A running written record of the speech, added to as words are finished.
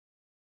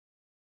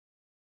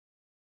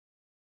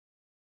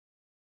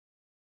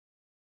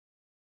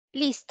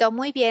Listo,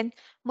 muy bien.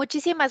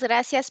 Muchísimas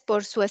gracias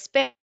por su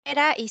espera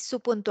y su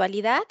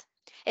puntualidad.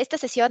 Esta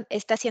sesión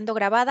está siendo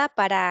grabada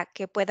para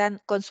que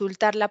puedan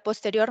consultarla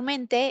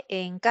posteriormente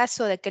en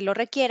caso de que lo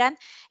requieran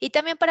y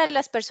también para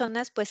las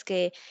personas pues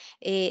que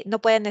no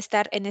pueden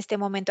estar en este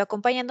momento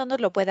acompañándonos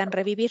lo puedan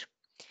revivir.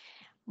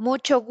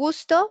 Mucho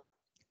gusto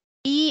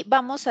y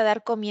vamos a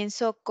dar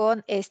comienzo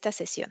con esta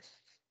sesión.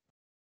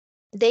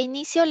 De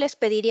inicio les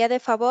pediría de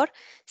favor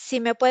si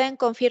me pueden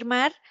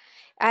confirmar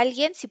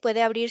alguien, si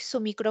puede abrir su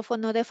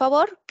micrófono de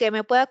favor, que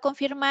me pueda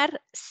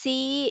confirmar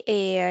si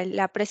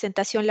la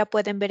presentación la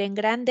pueden ver en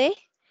grande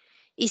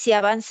y si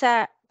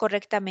avanza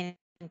correctamente.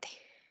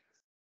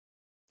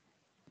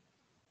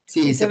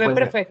 Sí, Sí, se se ve puede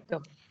ver.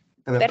 perfecto.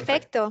 Se ve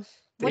perfecto. Perfecto.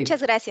 Sí.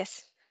 Muchas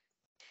gracias.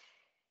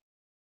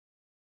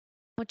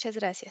 Muchas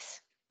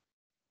gracias.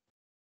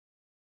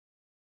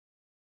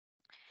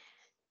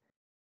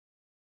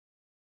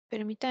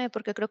 Permítame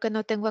porque creo que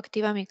no tengo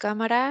activa mi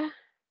cámara.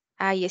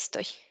 Ahí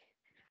estoy.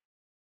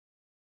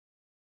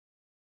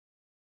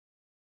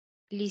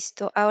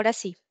 Listo, ahora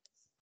sí.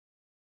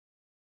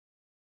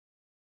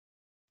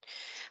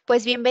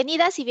 Pues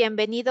bienvenidas y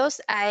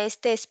bienvenidos a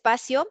este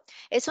espacio.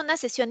 Es una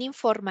sesión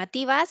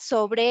informativa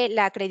sobre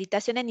la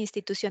acreditación en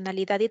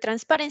institucionalidad y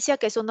transparencia,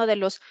 que es uno de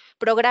los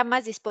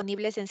programas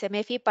disponibles en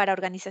Cemefi para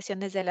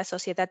organizaciones de la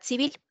sociedad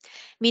civil.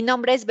 Mi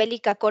nombre es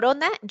Bélica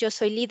Corona, yo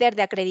soy líder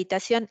de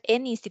acreditación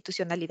en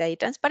institucionalidad y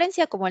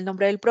transparencia, como el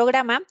nombre del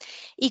programa,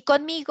 y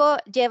conmigo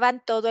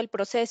llevan todo el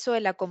proceso,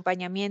 el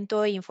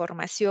acompañamiento,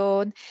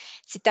 información.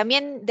 Si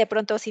también de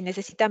pronto si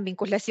necesitan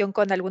vinculación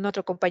con algún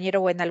otro compañero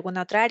o en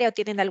alguna otra área o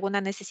tienen alguna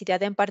necesidad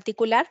en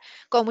particular,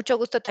 con mucho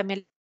gusto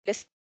también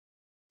les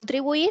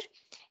contribuir.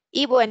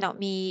 Y bueno,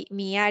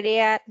 mi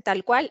área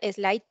tal cual es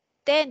la IT.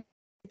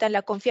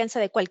 La confianza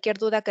de cualquier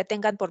duda que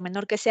tengan, por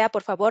menor que sea,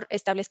 por favor,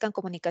 establezcan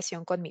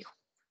comunicación conmigo.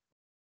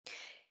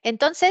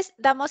 Entonces,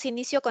 damos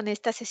inicio con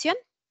esta sesión.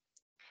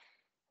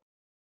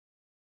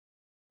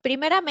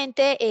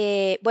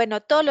 Primeramente,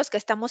 bueno, todos los que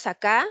estamos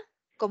acá,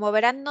 como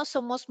verán, no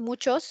somos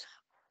muchos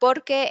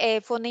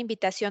porque fue una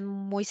invitación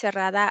muy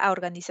cerrada a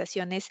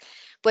organizaciones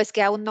pues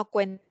que aún no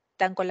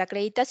cuentan con la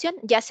acreditación,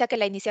 ya sea que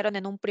la iniciaron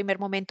en un primer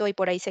momento y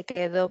por ahí se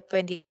quedó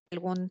pendiente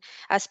algún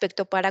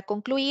aspecto para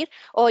concluir,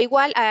 o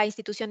igual a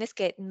instituciones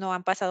que no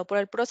han pasado por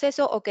el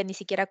proceso o que ni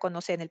siquiera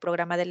conocen el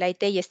programa de la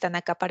IT y están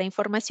acá para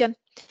información.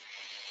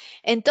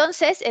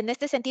 Entonces, en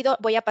este sentido,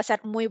 voy a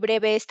pasar muy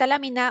breve esta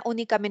lámina,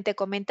 únicamente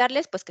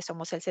comentarles, pues que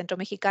somos el Centro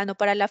Mexicano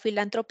para la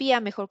Filantropía,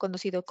 mejor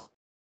conocido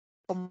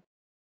como...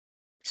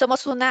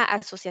 Somos una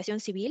asociación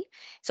civil,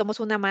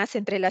 somos una más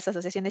entre las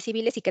asociaciones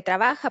civiles y que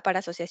trabaja para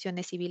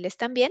asociaciones civiles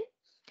también.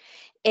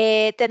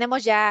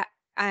 Tenemos ya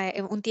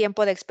un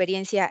tiempo de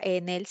experiencia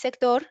en el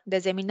sector.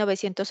 Desde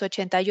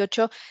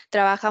 1988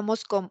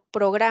 trabajamos con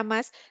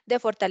programas de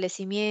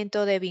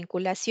fortalecimiento, de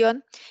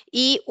vinculación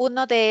y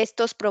uno de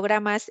estos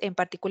programas en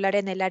particular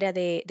en el área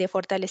de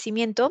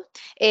fortalecimiento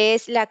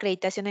es la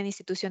acreditación en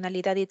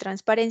institucionalidad y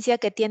transparencia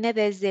que tiene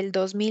desde el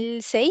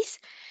 2006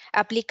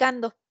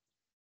 aplicando.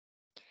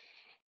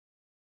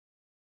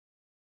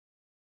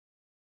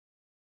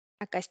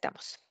 Acá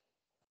estamos.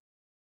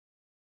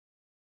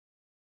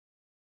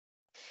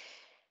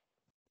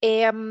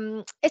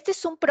 Este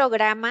es un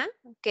programa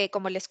que,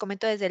 como les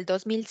comento, desde el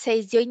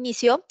 2006 dio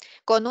inicio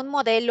con un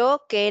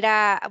modelo que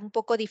era un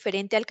poco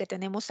diferente al que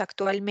tenemos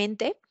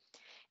actualmente.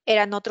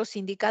 Eran otros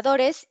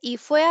indicadores y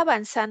fue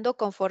avanzando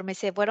conforme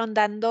se fueron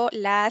dando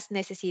las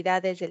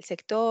necesidades del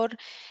sector,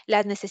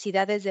 las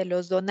necesidades de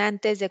los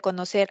donantes de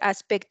conocer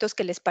aspectos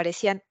que les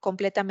parecían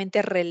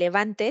completamente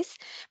relevantes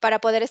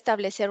para poder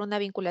establecer una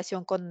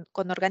vinculación con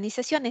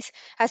organizaciones.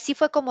 Así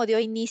fue como dio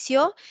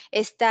inicio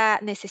esta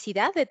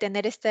necesidad de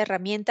tener esta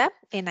herramienta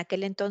en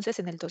aquel entonces,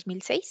 en el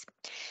 2006.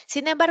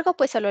 Sin embargo,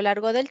 pues a lo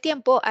largo del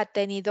tiempo ha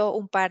tenido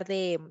un par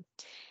de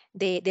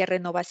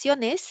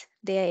renovaciones,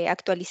 de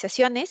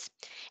actualizaciones.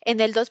 En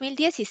el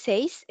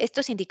 2016,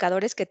 estos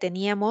indicadores que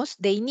teníamos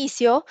de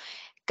inicio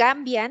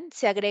cambian,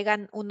 se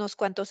agregan unos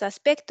cuantos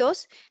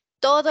aspectos.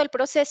 Todo el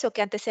proceso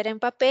que antes era en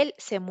papel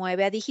se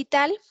mueve a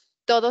digital.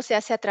 Todo se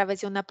hace a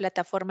través de una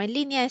plataforma en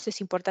línea. Eso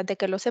es importante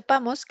que lo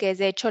sepamos, que es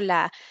de hecho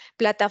la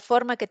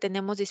plataforma que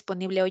tenemos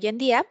disponible hoy en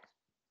día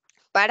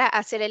para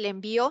hacer el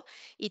envío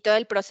y todo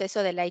el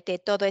proceso del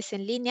IT, todo es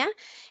en línea,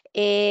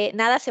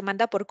 nada se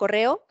manda por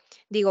correo.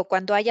 Digo,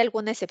 cuando hay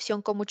alguna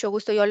excepción, con mucho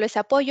gusto yo les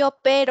apoyo,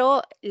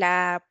 pero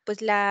la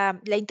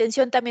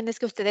intención también es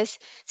que ustedes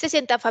se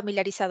sientan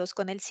familiarizados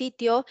con el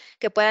sitio,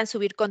 que puedan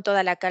subir con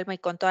toda la calma y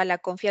con toda la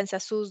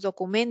confianza sus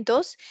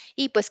documentos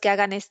y pues que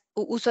hagan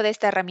uso de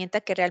esta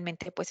herramienta que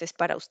realmente pues es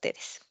para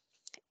ustedes.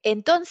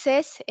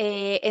 Entonces,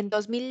 en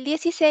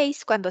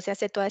 2016, cuando se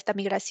hace toda esta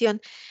migración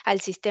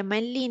al sistema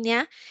en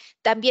línea,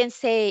 también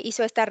se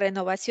hizo esta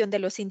renovación de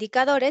los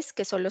indicadores,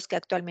 que son los que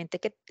actualmente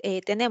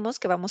tenemos,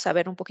 que vamos a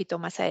ver un poquito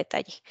más a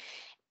detalle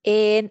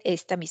en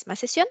esta misma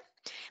sesión.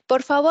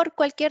 Por favor,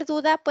 cualquier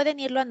duda pueden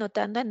irlo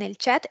anotando en el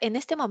chat. En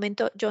este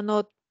momento yo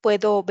no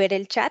puedo ver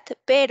el chat,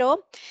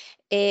 pero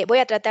Voy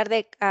a tratar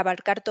de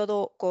abarcar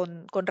todo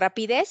con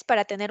rapidez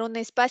para tener un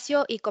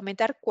espacio y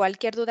comentar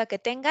cualquier duda que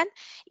tengan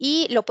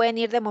y lo pueden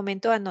ir de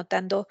momento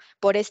anotando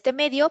por este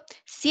medio.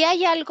 Si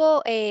hay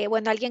algo,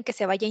 bueno, alguien que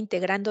se vaya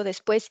integrando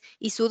después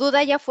y su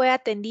duda ya fue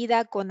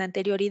atendida con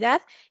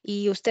anterioridad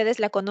y ustedes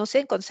la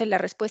conocen la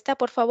respuesta,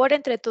 por favor,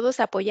 entre todos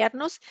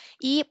apoyarnos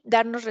y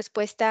darnos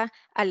respuesta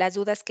a las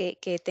dudas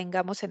que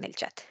tengamos en el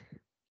chat.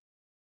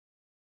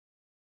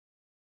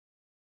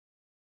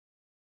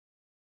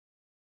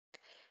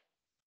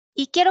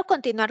 Y quiero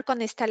continuar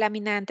con esta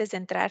lámina antes de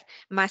entrar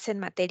más en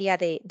materia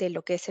de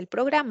lo que es el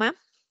programa.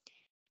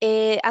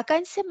 Acá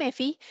en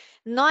Cemefi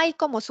no hay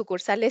como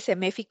sucursales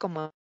Cemefi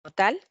como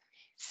tal.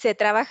 Se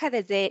trabaja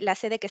desde la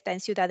sede que está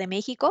en Ciudad de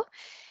México.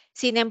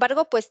 Sin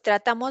embargo, pues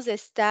tratamos de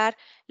estar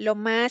lo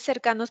más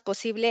cercanos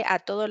posible a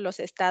todos los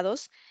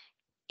estados.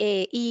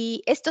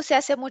 Y esto se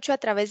hace mucho a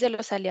través de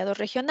los aliados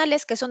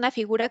regionales, que es una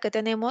figura que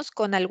tenemos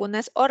con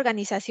algunas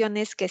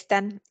organizaciones que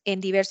están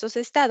en diversos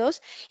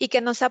estados y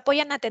que nos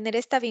apoyan a tener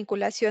esta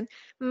vinculación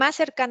más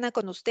cercana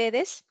con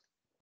ustedes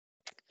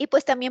y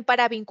pues también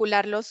para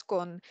vincularlos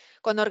con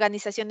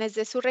organizaciones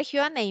de su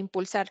región e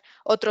impulsar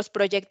otros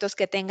proyectos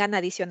que tengan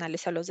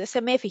adicionales a los de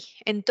Cemefi.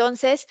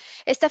 Entonces,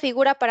 esta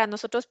figura para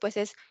nosotros pues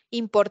es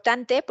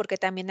importante porque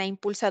también ha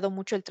impulsado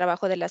mucho el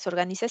trabajo de las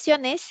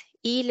organizaciones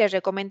y les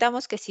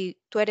recomendamos que si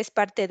tú eres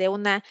parte de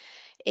una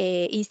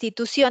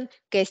institución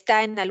que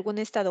está en algún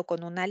estado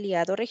con un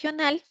aliado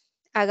regional,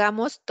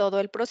 hagamos todo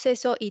el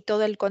proceso y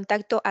todo el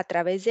contacto a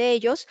través de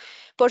ellos.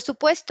 Por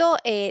supuesto,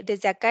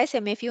 desde acá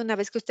SMFI, una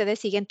vez que ustedes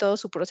siguen todo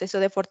su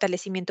proceso de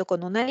fortalecimiento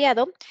con un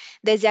aliado,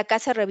 desde acá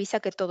se revisa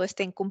que todo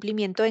esté en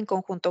cumplimiento en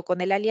conjunto con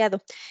el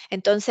aliado.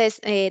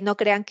 Entonces, no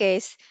crean que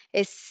es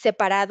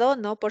separado,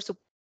 ¿no? Por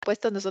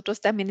supuesto,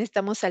 nosotros también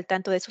estamos al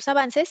tanto de sus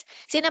avances.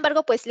 Sin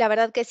embargo, pues la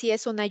verdad que sí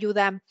es una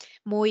ayuda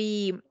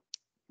muy,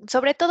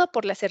 sobre todo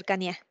por la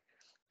cercanía.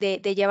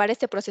 De llevar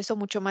este proceso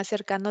mucho más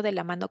cercano de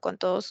la mano con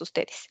todos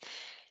ustedes.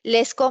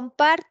 Les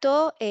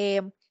comparto,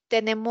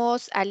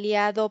 tenemos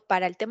aliado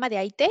para el tema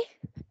de IT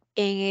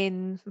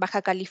en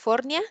Baja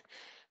California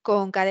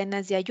con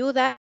cadenas de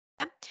ayuda.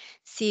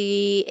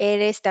 Si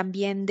eres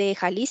también de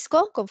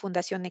Jalisco, con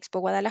Fundación Expo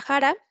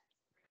Guadalajara.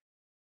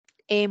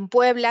 En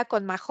Puebla,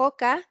 con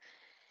Majoca.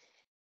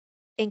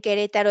 En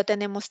Querétaro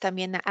tenemos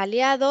también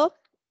aliado.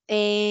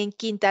 En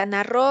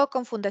Quintana Roo,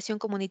 con Fundación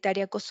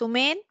Comunitaria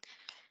Consumel,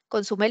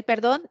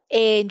 perdón.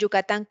 En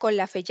Yucatán, con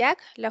la FEYAC,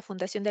 la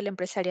Fundación del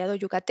Empresariado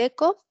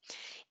Yucateco.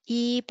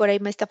 Y por ahí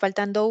me está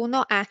faltando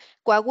uno.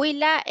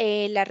 Coahuila,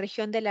 la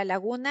región de La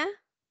Laguna,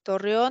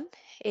 Torreón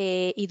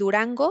y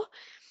Durango.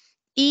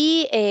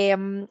 Y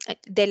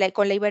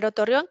con la Ibero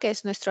Torreón, que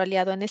es nuestro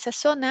aliado en esa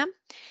zona.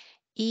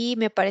 Y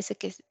me parece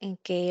que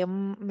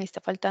me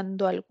está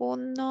faltando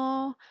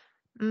alguno.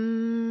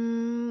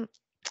 Mm,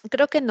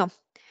 creo que no.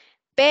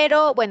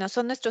 Pero bueno,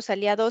 son nuestros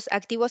aliados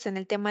activos en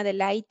el tema de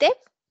la IT.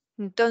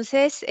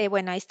 Entonces,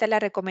 bueno, ahí está la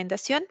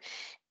recomendación.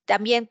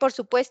 También, por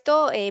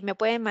supuesto, me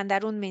pueden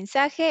mandar un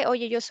mensaje.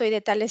 Oye, yo soy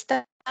de tal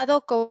estado,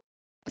 ¿cómo puedo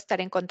estar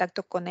en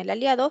contacto con el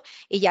aliado?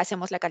 Y ya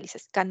hacemos la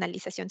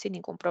canalización sin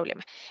ningún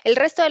problema. El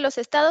resto de los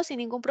estados, sin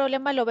ningún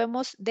problema, lo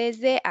vemos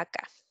desde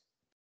acá.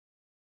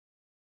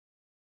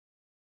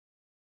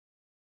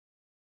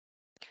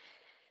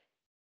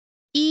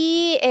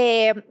 Y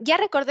ya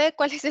recordé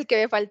cuál es el que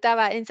me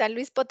faltaba. En San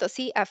Luis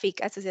Potosí,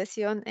 AFIC,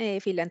 Asociación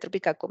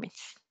Filantrópica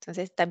Cummins.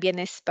 Entonces, también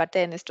es parte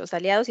de nuestros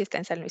aliados y está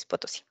en San Luis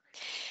Potosí.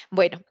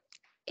 Bueno,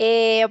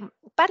 eh,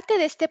 parte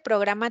de este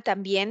programa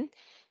también,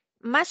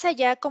 más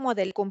allá como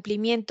del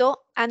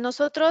cumplimiento, a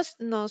nosotros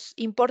nos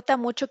importa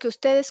mucho que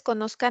ustedes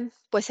conozcan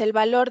pues el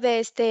valor de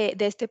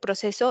este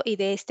proceso y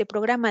de este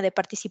programa, de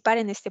participar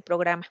en este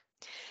programa.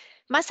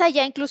 Más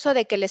allá incluso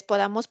de que les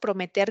podamos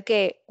prometer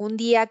que un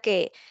día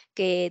que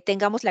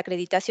tengamos la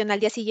acreditación, al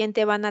día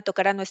siguiente van a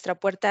tocar a nuestra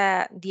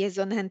puerta 10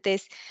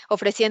 donantes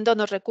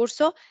ofreciéndonos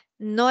recurso,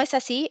 no es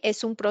así,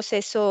 es un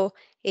proceso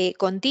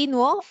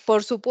continuo.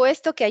 Por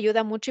supuesto que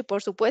ayuda mucho y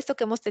por supuesto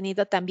que hemos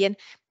tenido también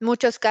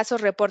muchos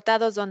casos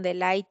reportados donde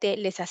la IT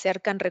les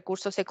acercan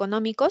recursos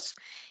económicos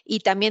y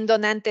también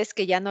donantes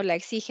que ya no la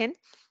exigen.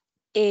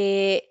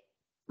 Eh,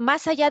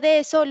 Más allá de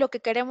eso, lo que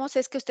queremos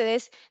es que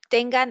ustedes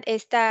tengan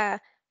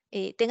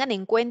tengan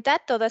en cuenta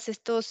todos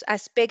estos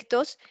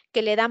aspectos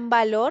que le dan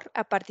valor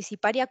a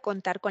participar y a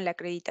contar con la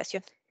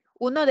acreditación.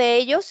 Uno de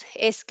ellos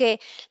es que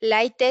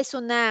la IT es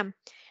una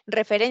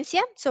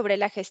referencia sobre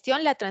la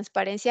gestión, la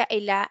transparencia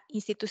y la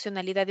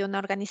institucionalidad de una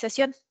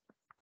organización.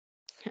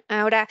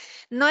 Ahora,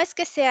 no es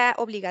que sea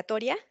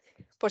obligatoria,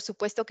 por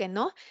supuesto que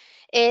no,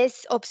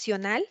 es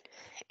opcional,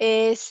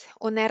 es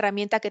una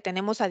herramienta que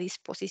tenemos a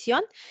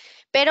disposición,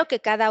 pero que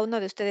cada uno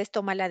de ustedes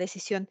toma la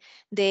decisión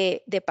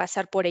de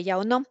pasar por ella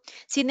o no.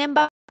 Sin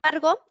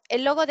embargo,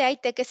 el logo de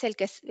ITEC es el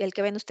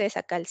que ven ustedes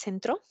acá al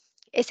centro.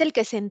 Es el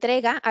que se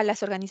entrega a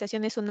las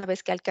organizaciones una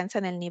vez que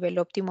alcanzan el nivel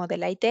óptimo de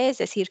la IT, es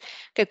decir,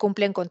 que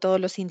cumplen con todos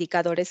los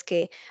indicadores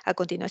que a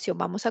continuación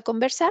vamos a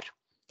conversar.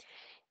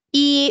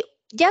 Y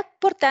Ya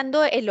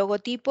portando el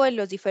logotipo en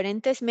los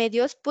diferentes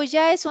medios, pues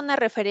ya es una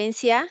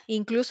referencia,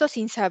 incluso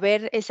sin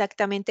saber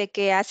exactamente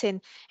qué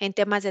hacen en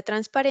temas de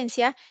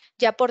transparencia,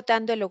 ya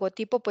portando el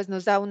logotipo, pues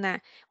nos da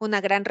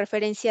una gran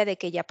referencia de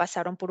que ya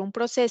pasaron por un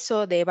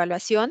proceso de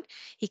evaluación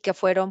y que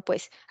fueron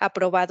pues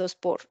aprobados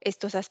por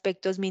estos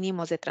aspectos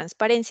mínimos de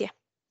transparencia.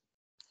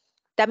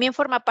 También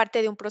forma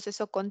parte de un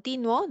proceso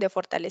continuo de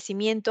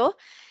fortalecimiento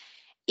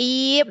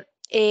y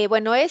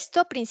bueno,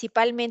 esto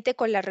principalmente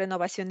con las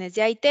renovaciones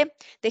de IT.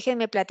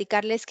 Déjenme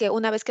platicarles que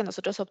una vez que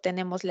nosotros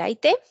obtenemos la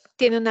IT,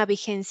 tiene una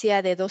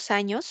vigencia de 2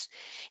 años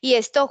y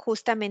esto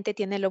justamente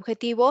tiene el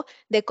objetivo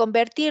de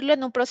convertirlo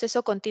en un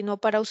proceso continuo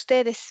para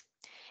ustedes.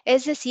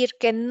 Es decir,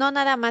 que no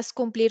nada más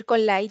cumplir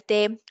con la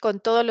IT,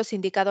 con todos los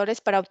indicadores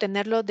para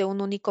obtenerlo de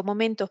un único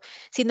momento,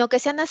 sino que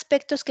sean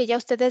aspectos que ya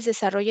ustedes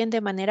desarrollen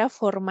de manera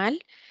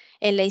formal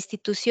en la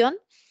institución,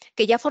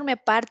 que ya forme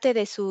parte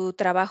de su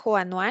trabajo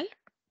anual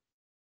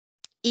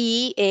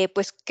y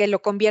pues que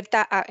lo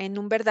convierta en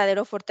un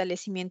verdadero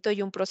fortalecimiento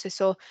y un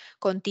proceso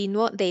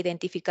continuo de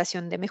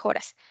identificación de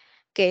mejoras,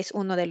 que es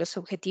uno de los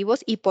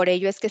objetivos y por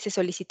ello es que se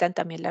solicitan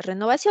también las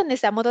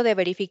renovaciones a modo de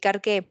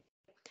verificar que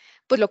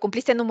pues lo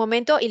cumpliste en un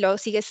momento y lo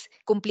sigues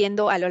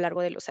cumpliendo a lo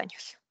largo de los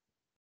años.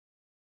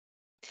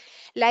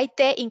 La IT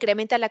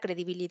incrementa la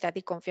credibilidad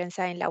y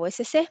confianza en la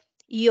OSC.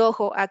 Y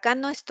ojo, acá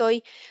no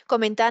estoy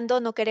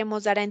comentando, no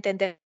queremos dar a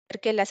entender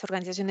que las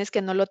organizaciones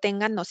que no lo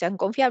tengan no sean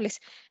confiables.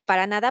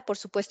 Para nada, por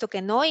supuesto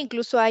que no.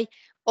 Incluso hay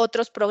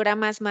otros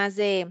programas más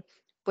de,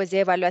 pues, de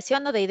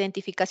evaluación o de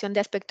identificación de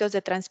aspectos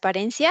de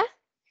transparencia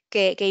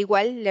que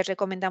igual les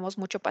recomendamos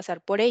mucho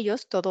pasar por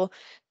ellos.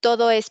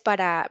 Todo es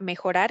para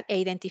mejorar e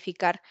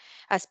identificar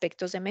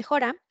aspectos de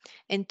mejora.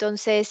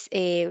 Entonces,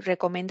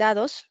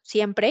 recomendados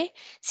siempre.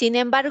 Sin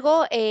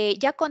embargo,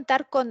 ya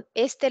contar con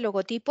este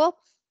logotipo,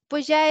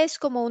 pues ya es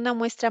como una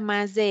muestra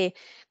más de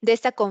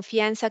esta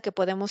confianza que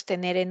podemos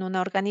tener en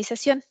una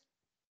organización,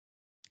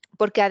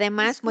 porque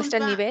además muestra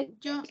el Disculpa, nivel.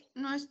 yo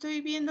no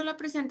estoy viendo la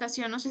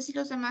presentación, no sé si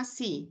los demás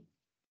sí.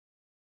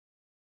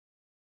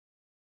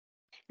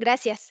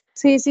 Gracias.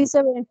 Sí, sí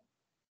se ve.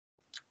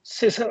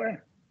 Sí se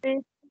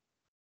ve.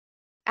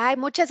 Ay,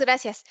 muchas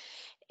gracias.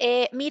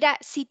 Mira,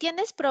 si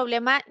tienes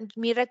problema,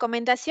 mi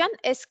recomendación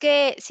es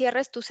que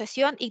cierres tu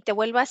sesión y te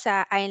vuelvas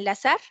a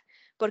enlazar,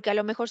 porque a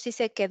lo mejor sí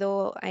se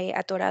quedó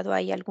atorado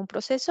ahí algún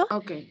proceso.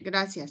 Ok,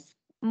 gracias.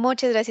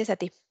 Muchas gracias a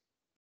ti.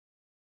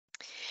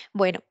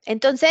 Bueno,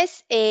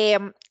 entonces,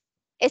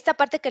 esta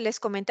parte que les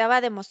comentaba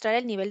de mostrar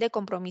el nivel de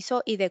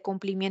compromiso y de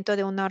cumplimiento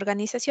de una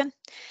organización.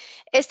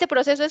 Este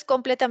proceso es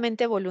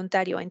completamente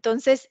voluntario,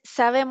 entonces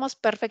sabemos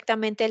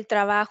perfectamente el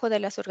trabajo de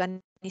las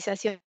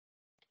organizaciones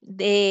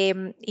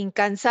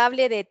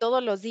incansable de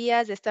todos los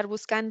días, de estar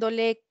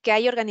buscándole, que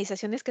hay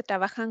organizaciones que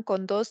trabajan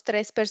con 2,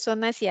 3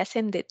 personas y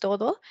hacen de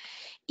todo.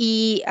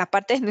 Y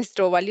aparte de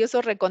nuestro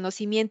valioso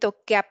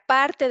reconocimiento, que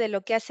aparte de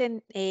lo que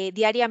hacen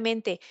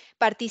diariamente,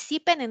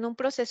 participen en un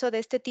proceso de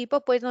este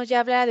tipo, pues nos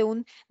ya habla de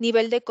un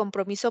nivel de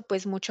compromiso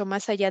pues mucho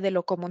más allá de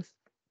lo común.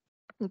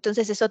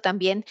 Entonces eso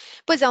también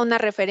pues da una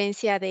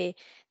referencia de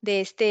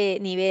este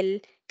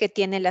nivel que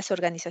tienen las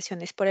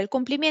organizaciones por el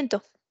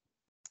cumplimiento.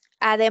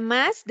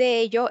 Además de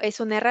ello,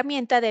 es una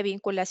herramienta de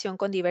vinculación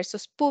con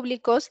diversos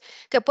públicos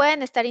que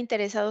pueden estar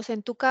interesados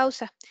en tu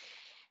causa.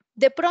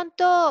 De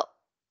pronto,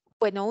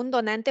 bueno, un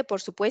donante,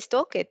 por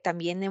supuesto, que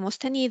también hemos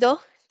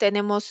tenido.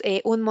 Tenemos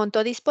un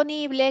monto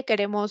disponible,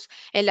 queremos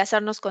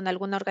enlazarnos con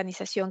alguna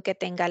organización que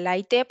tenga la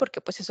IT,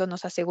 porque pues eso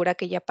nos asegura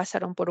que ya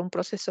pasaron por un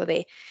proceso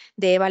de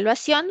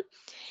evaluación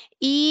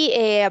y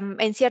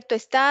en cierto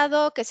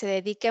estado que se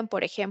dediquen,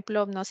 por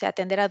ejemplo, no sé, a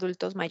atender a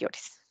adultos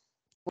mayores.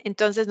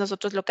 Entonces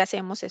nosotros lo que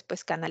hacemos es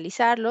pues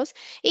canalizarlos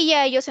y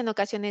ya ellos en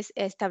ocasiones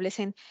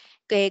establecen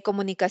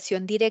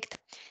comunicación directa.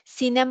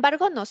 Sin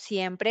embargo, no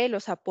siempre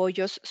los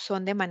apoyos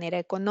son de manera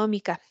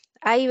económica.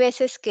 Hay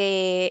veces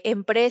que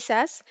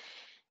empresas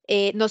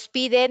nos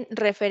piden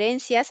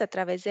referencias a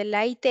través del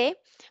IT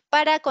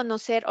para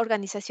conocer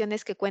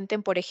organizaciones que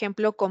cuenten, por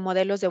ejemplo, con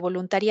modelos de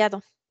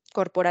voluntariado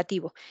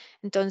corporativo.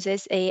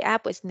 Entonces,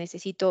 pues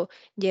necesito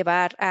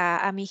llevar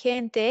a mi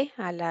gente,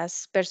 a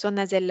las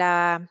personas de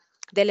la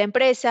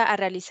empresa a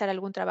realizar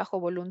algún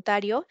trabajo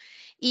voluntario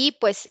y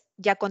pues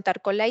ya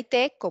contar con la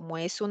IT, como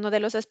es uno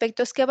de los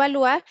aspectos que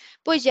evalúa,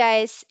 pues ya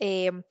es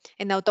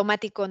en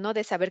automático, ¿no?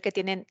 De saber que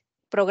tienen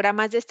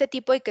programas de este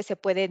tipo y que se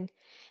pueden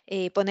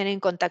poner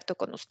en contacto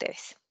con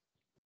ustedes.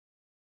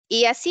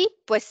 Y así,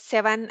 pues,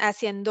 se van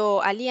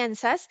haciendo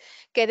alianzas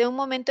que de un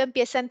momento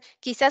empiezan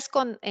quizás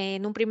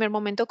en un primer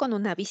momento con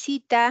una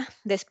visita,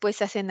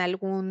 después hacen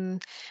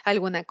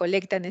alguna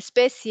colecta en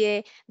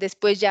especie,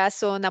 después ya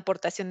son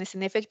aportaciones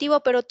en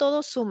efectivo, pero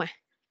todo suma.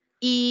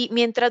 Y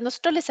mientras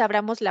nosotros les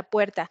abramos la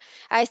puerta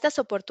a estas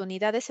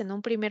oportunidades en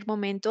un primer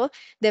momento,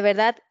 de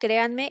verdad,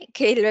 créanme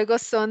que luego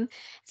son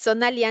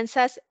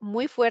alianzas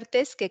muy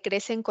fuertes que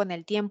crecen con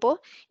el tiempo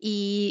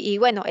y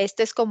bueno,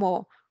 esto es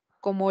como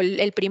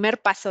el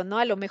primer paso, ¿no?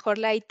 A lo mejor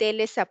la IT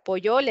les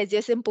apoyó, les dio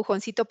ese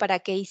empujoncito para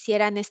que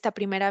hicieran esta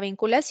primera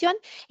vinculación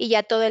y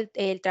ya todo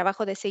el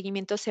trabajo de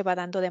seguimiento se va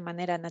dando de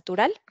manera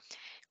natural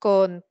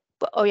con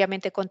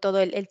obviamente con todo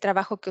el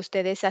trabajo que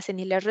ustedes hacen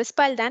y les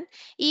respaldan,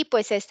 y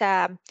pues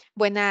esta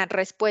buena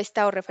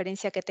respuesta o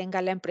referencia que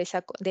tenga la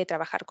empresa de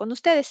trabajar con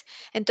ustedes.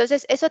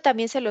 Entonces, eso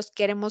también se los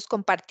queremos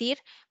compartir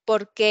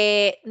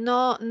porque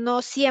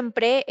no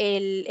siempre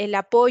el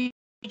apoyo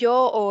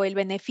o el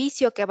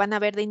beneficio que van a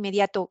ver de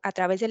inmediato a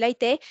través de la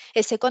IT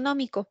es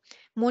económico.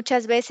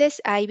 Muchas veces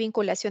hay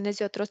vinculaciones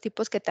de otros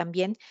tipos que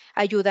también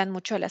ayudan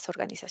mucho a las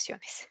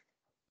organizaciones.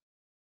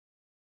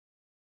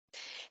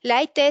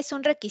 La IT es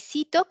un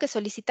requisito que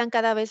solicitan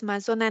cada vez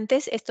más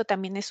donantes. Esto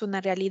también es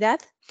una realidad.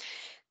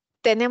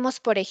 Tenemos,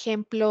 por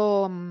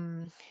ejemplo,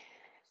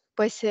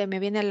 pues se me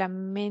viene a la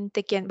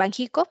mente quién,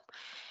 Banjico.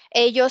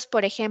 Ellos,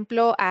 por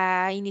ejemplo,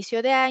 a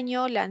inicio de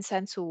año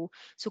lanzan su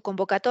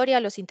convocatoria,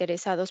 los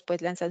interesados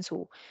pues lanzan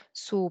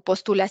su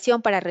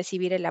postulación para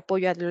recibir el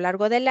apoyo a lo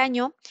largo del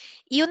año,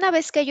 y una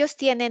vez que ellos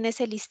tienen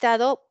ese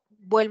listado,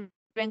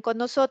 vuelven con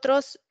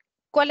nosotros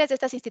cuáles de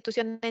estas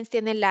instituciones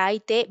tienen la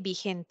AIT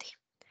vigente.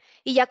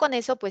 Y ya con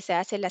eso, pues se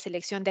hace la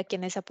selección de a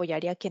quienes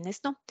apoyar y a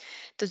quienes no.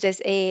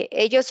 Entonces,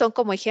 ellos son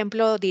como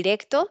ejemplo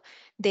directo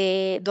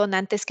de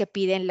donantes que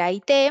piden la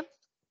IT,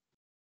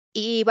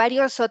 y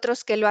varios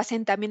otros que lo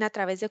hacen también a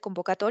través de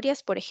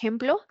convocatorias, por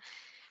ejemplo,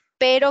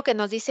 pero que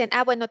nos dicen,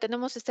 bueno,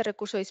 tenemos este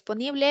recurso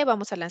disponible,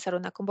 vamos a lanzar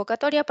una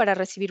convocatoria para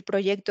recibir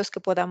proyectos que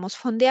podamos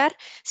fondear.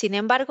 Sin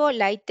embargo,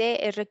 la IT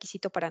es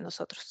requisito para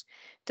nosotros.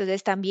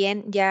 Entonces,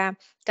 también ya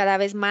cada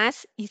vez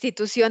más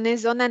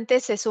instituciones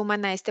donantes se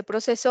suman a este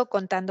proceso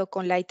contando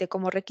con la IT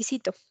como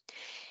requisito.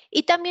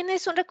 Y también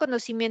es un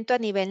reconocimiento a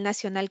nivel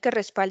nacional que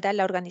respalda a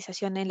la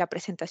organización en la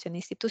presentación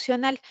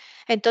institucional.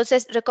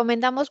 Entonces,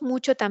 recomendamos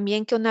mucho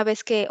también que una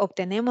vez que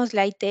obtenemos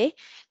la IT,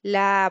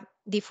 la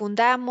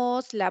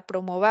difundamos, la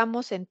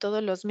promovamos en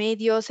todos los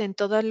medios, en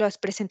todas las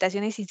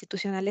presentaciones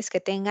institucionales que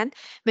tengan,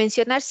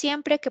 mencionar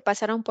siempre que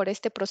pasaron por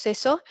este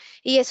proceso,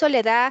 y eso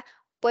le da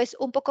pues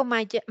un poco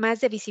más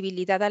de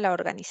visibilidad a la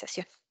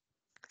organización.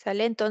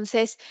 ¿Sale?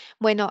 Entonces,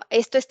 bueno,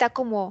 esto está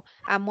como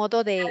a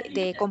modo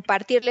de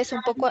compartirles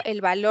un poco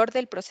el valor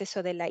del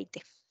proceso de la IT.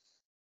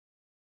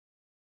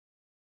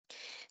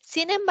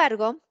 Sin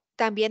embargo,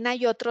 también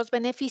hay otros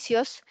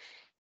beneficios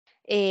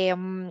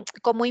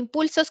como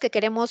impulsos que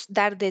queremos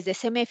dar desde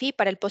Cemefi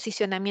para el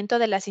posicionamiento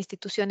de las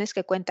instituciones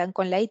que cuentan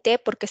con la IT,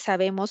 porque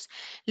sabemos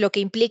lo que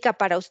implica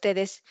para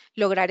ustedes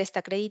lograr esta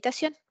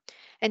acreditación.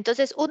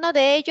 Entonces, uno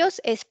de ellos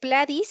es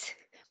Pladis.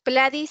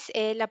 Pladis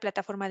es la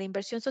plataforma de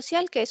inversión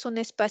social, que es un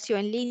espacio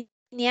en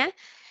línea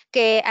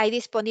que hay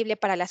disponible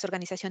para las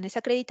organizaciones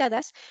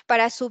acreditadas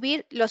para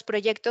subir los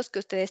proyectos que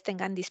ustedes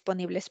tengan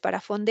disponibles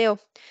para fondeo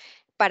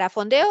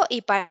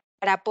y para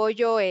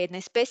apoyo en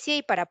especie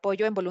y para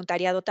apoyo en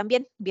voluntariado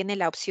también. Viene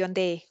la opción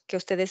de que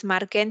ustedes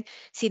marquen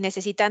si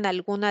necesitan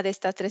alguna de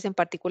estas tres en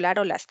particular,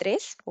 o las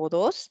tres o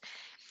dos.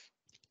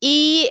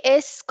 Y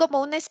es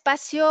como un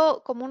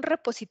espacio, como un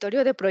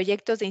repositorio de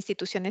proyectos de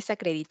instituciones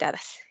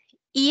acreditadas.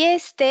 Y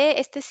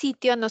este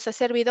sitio nos ha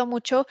servido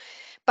mucho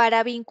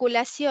para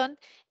vinculación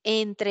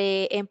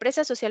entre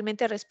empresas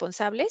socialmente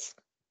responsables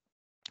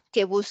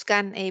que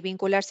buscan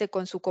vincularse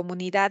con su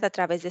comunidad a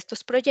través de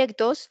estos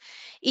proyectos,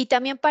 y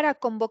también para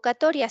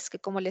convocatorias, que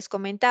como les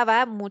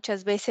comentaba,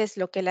 muchas veces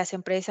lo que las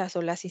empresas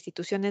o las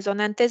instituciones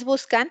donantes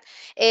buscan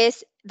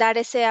es dar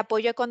ese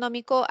apoyo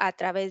económico a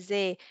través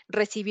de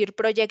recibir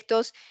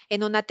proyectos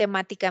en una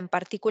temática en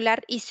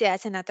particular, y se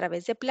hacen a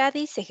través de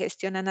Pladis, se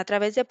gestionan a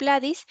través de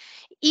Pladis,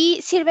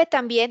 y sirve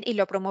también, y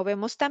lo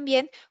promovemos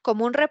también,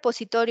 como un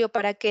repositorio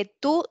para que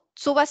tú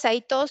subas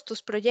ahí todos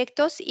tus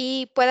proyectos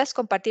y puedas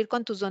compartir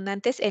con tus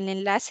donantes el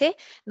enlace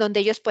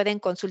donde ellos pueden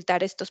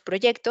consultar estos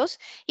proyectos,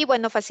 y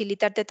bueno,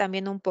 facilitarte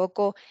también un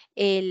poco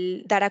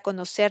el dar a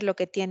conocer lo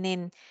que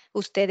tienen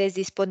ustedes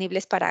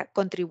disponibles para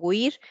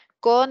contribuir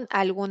con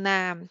algún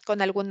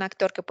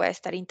actor que pueda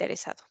estar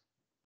interesado.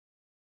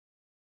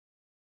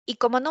 Y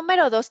como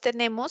número 2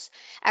 tenemos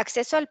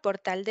acceso al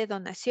portal de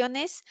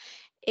donaciones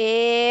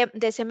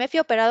de Cemefi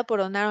operado por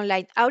Donar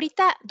Online.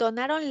 Ahorita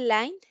Donar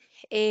Online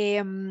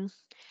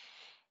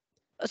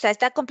o sea,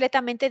 está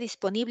completamente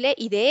disponible,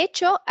 y de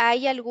hecho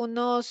hay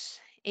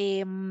algunos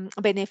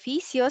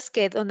beneficios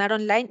que Donar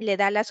Online le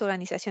da a las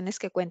organizaciones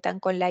que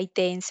cuentan con la IT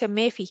en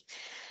Cemefi.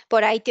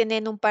 Por ahí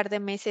tienen un par de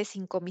meses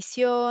sin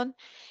comisión,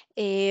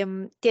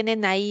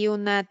 tienen ahí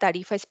una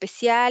tarifa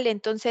especial.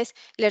 Entonces,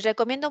 les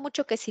recomiendo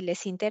mucho que si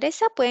les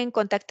interesa pueden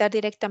contactar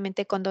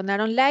directamente con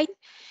Donar Online,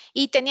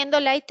 y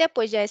teniendo la IT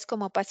pues ya es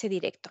como pase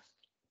directo.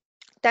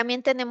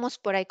 También tenemos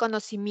por ahí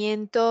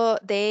conocimiento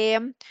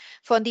de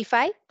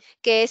Fundify,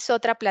 que es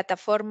otra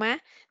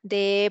plataforma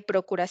de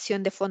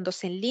procuración de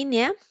fondos en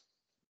línea,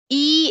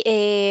 y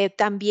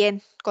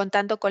también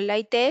contando con la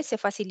IT se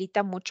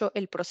facilita mucho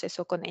el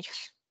proceso con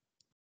ellos.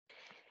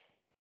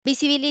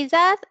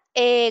 Visibilidad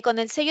con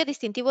el sello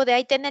distintivo de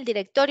IT en el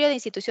directorio de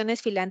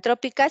instituciones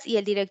filantrópicas y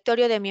el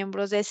directorio de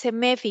miembros de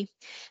Cemefi.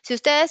 Si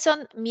ustedes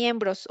son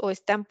miembros o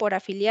están por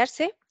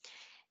afiliarse,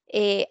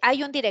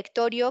 hay un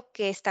directorio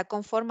que está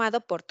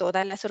conformado por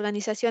todas las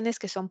organizaciones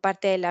que son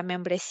parte de la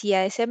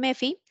membresía de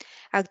Cemefi.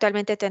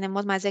 Actualmente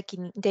tenemos más de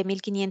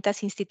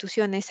 1,500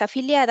 instituciones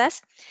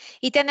afiliadas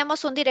y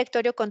tenemos un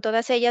directorio con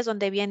todas ellas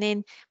donde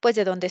vienen, pues,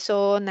 de dónde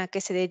son, a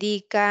qué se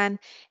dedican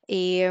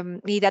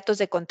y datos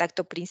de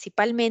contacto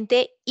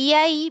principalmente. Y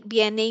ahí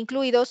viene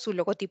incluido su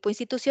logotipo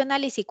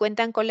institucional y si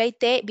cuentan con la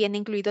IT, viene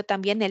incluido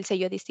también el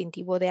sello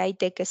distintivo de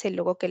IT, que es el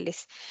logo que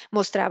les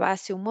mostraba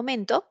hace un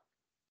momento.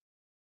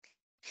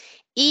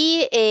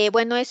 Y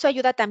bueno, eso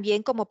ayuda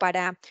también como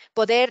para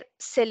poder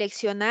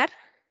seleccionar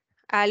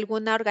a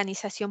alguna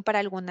organización para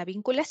alguna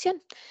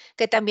vinculación,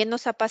 que también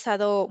nos ha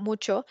pasado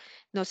mucho.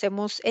 Nos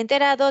hemos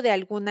enterado de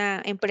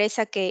alguna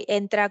empresa que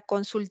entra a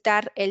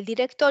consultar el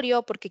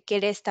directorio porque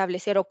quiere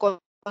establecer o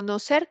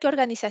conocer qué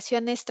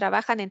organizaciones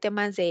trabajan en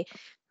temas de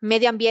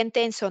medio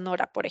ambiente en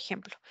Sonora, por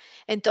ejemplo.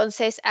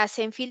 Entonces,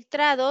 hacen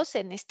filtrados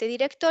en este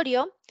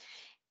directorio,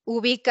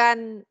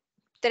 ubican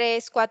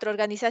 3, 4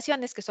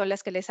 organizaciones que son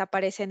las que les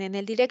aparecen en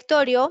el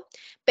directorio,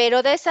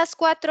 pero de esas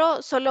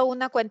 4, solo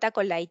una cuenta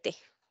con la IT.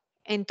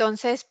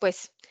 Entonces,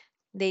 pues,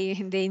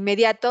 de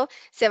inmediato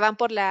se van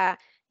por la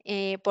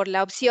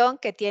opción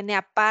que tiene,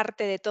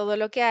 aparte de todo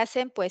lo que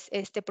hacen, pues,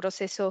 este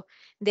proceso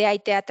de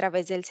IT a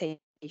través del sello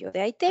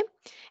de IT.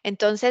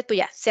 Entonces, pues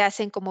ya, se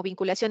hacen como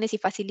vinculaciones y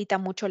facilita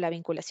mucho la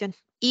vinculación.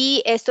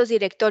 Y estos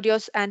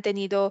directorios han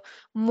tenido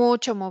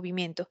mucho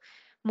movimiento,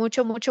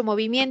 mucho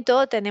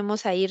movimiento.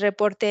 Tenemos ahí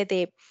reporte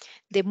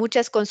de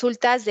muchas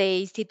consultas de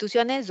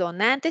instituciones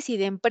donantes y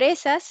de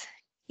empresas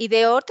y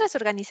de otras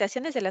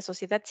organizaciones de la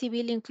sociedad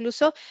civil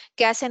incluso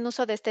que hacen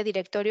uso de este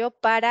directorio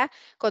para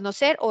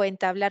conocer o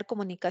entablar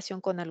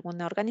comunicación con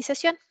alguna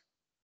organización.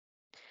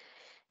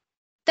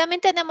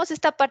 También tenemos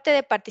esta parte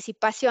de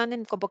participación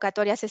en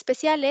convocatorias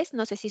especiales.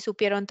 No sé si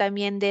supieron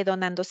también de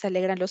Donando se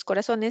alegran los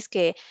corazones,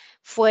 que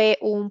fue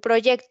un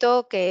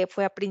proyecto que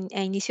fue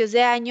a inicios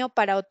de año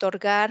para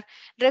otorgar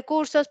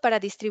recursos para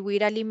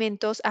distribuir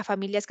alimentos a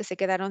familias que se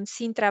quedaron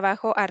sin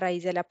trabajo a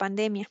raíz de la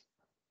pandemia.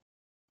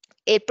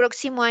 El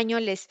próximo año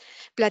les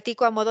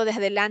platico a modo de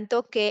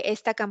adelanto que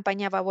esta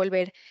campaña va a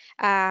volver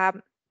a,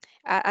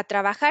 a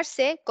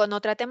trabajarse con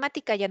otra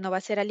temática, ya no va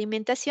a ser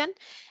alimentación.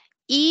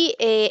 Y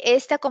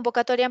esta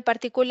convocatoria en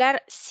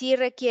particular sí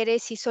requiere,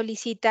 sí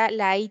solicita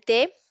la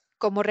IT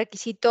como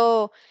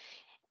requisito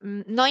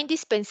no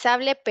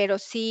indispensable, pero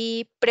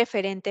sí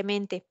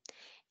preferentemente.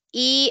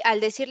 Y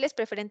al decirles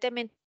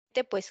preferentemente,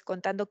 pues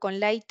contando con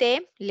la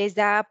IT, les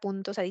da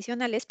puntos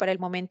adicionales para el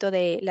momento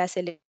de la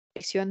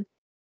selección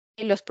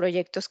en los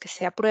proyectos que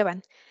se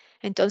aprueban.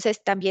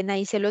 Entonces, también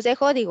ahí se los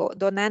dejo, digo,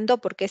 donando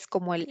porque es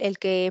como el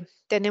que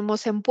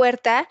tenemos en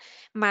puerta,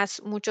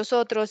 más muchos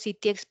otros,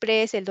 City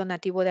Express, el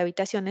donativo de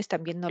habitaciones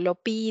también no lo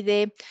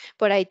pide.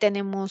 Por ahí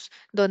tenemos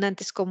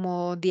donantes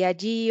como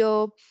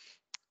Diageo,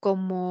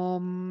 como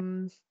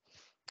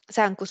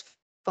Sancus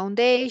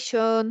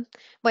Foundation,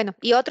 bueno,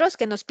 y otros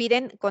que nos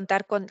piden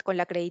contar con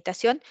la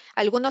acreditación.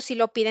 Algunos sí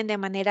lo piden de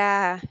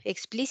manera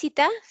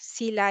explícita,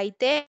 sí la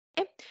IT,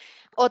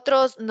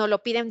 otros nos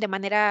lo piden de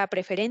manera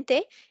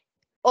preferente,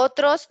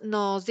 otros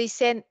nos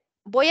dicen,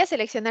 voy a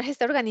seleccionar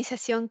esta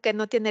organización que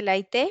no tiene la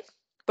IT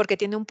porque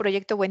tiene un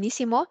proyecto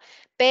buenísimo,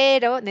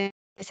 pero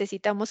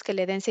necesitamos que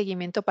le den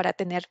seguimiento para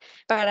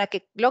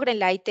que logren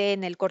la IT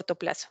en el corto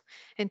plazo.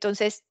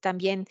 Entonces,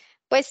 también,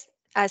 pues,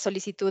 a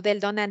solicitud del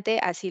donante,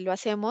 así lo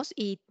hacemos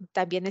y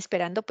también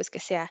esperando, pues, que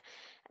sea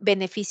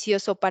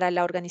beneficioso para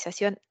la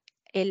organización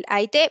el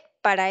IT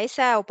para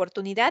esa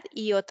oportunidad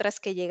y otras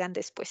que llegan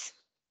después.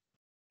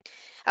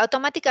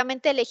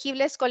 Automáticamente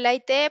elegibles con la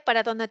IT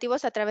para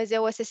donativos a través de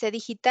OSC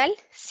Digital.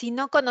 Si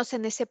no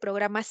conocen ese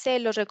programa, se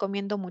los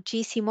recomiendo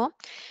muchísimo.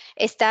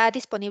 Está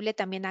disponible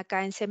también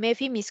acá en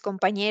Cemefi. Mis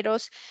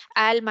compañeros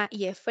Alma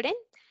y Efren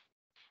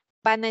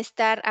van a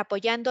estar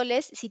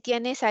apoyándoles. Si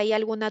tienes ahí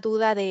alguna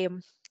duda de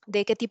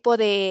qué tipo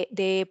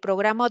de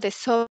programa o de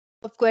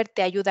software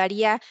te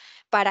ayudaría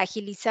para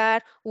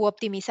agilizar u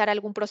optimizar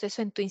algún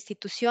proceso en tu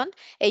institución,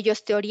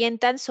 ellos te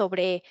orientan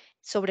sobre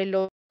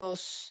los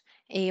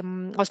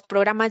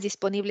programas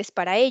disponibles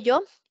para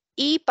ello.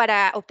 Y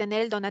para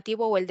obtener el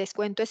donativo o el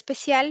descuento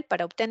especial,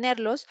 para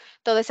obtenerlos,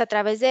 todo es a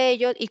través de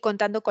ellos y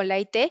contando con la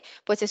IT,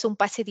 pues es un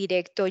pase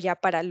directo ya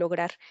para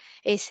lograr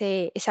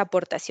esa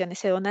aportación,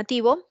 ese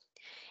donativo.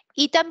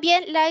 Y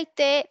también la IT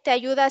te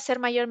ayuda a ser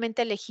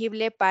mayormente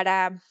elegible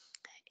para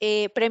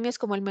premios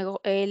como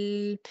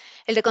el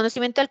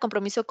reconocimiento del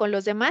compromiso con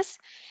los demás,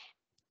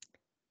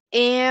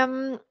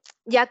 em,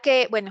 ya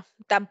que, bueno,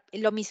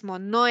 lo mismo,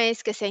 no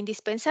es que sea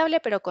indispensable,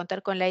 pero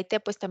contar con la IT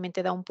pues también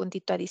te da un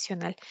puntito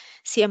adicional,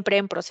 siempre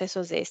en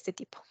procesos de este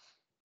tipo.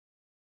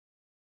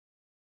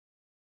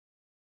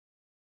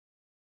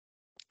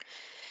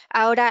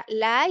 Ahora,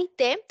 la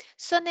IT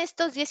son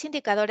estos 10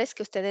 indicadores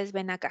que ustedes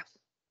ven acá.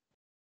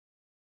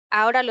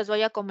 Ahora los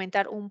voy a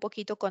comentar un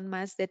poquito con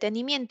más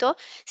detenimiento.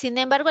 Sin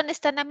embargo, en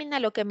esta lámina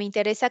lo que me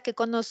interesa que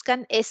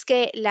conozcan es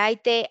que la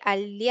IT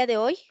al día de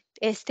hoy,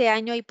 este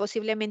año y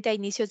posiblemente a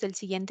inicios del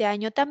siguiente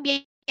año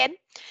también,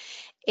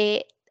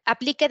 eh,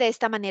 aplique de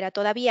esta manera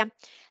todavía.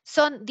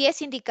 Son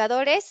 10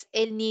 indicadores,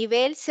 el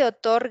nivel se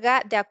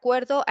otorga de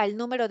acuerdo al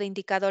número de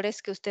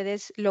indicadores que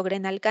ustedes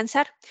logren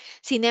alcanzar.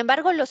 Sin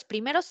embargo, los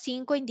primeros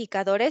 5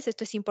 indicadores,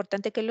 esto es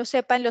importante que lo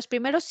sepan, los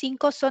primeros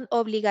 5 son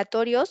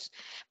obligatorios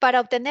para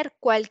obtener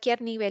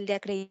cualquier nivel de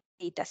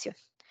acreditación.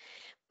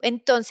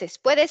 Entonces,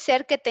 puede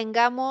ser que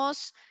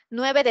tengamos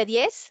 9 de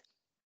 10,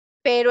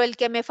 pero el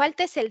que me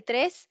falta es el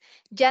 3,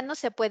 ya no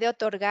se puede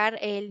otorgar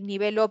el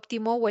nivel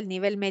óptimo o el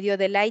nivel medio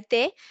del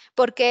IT,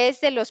 porque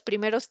es de los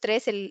primeros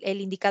 3 el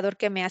indicador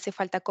que me hace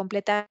falta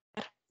completar.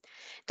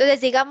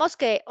 Entonces, digamos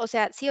que, o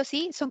sea, sí o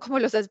sí, son como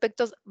los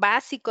aspectos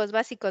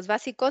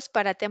básicos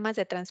para temas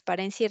de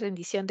transparencia y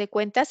rendición de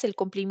cuentas, el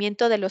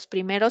cumplimiento de los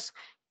primeros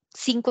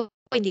 5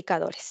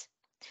 indicadores.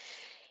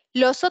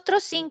 Los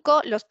otros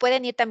 5 los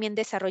pueden ir también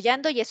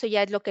desarrollando y eso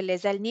ya es lo que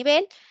les da el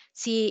nivel.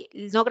 Si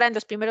logran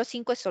los primeros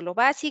 5 es solo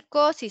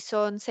básico, si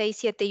son 6,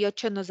 7 y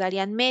 8 nos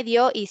darían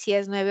medio y si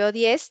es 9 o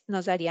 10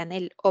 nos darían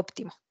el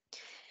óptimo.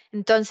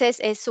 Entonces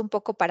es un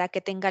poco para que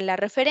tengan la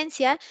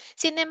referencia.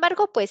 Sin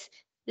embargo, pues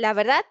la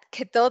verdad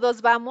que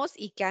todos vamos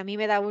y que a mí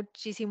me da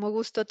muchísimo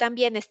gusto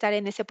también estar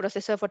en ese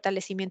proceso de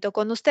fortalecimiento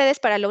con ustedes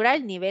para lograr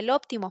el nivel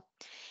óptimo.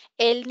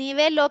 El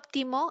nivel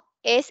óptimo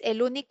es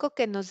el único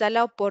que nos da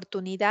la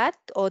oportunidad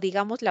o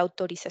digamos la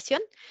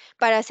autorización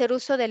para hacer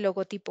uso del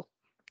logotipo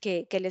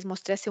que les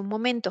mostré hace un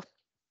momento.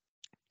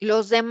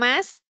 Los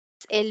demás,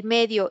 el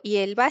medio y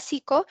el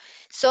básico,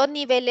 son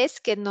niveles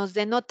que nos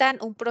denotan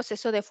un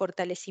proceso de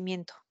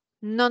fortalecimiento.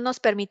 No nos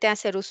permite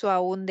hacer uso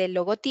aún del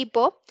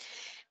logotipo,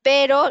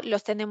 pero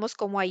los tenemos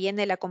como ahí en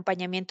el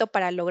acompañamiento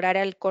para lograr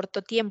al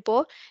corto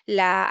tiempo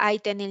la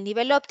AIT en el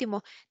nivel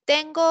óptimo.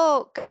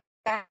 Tengo que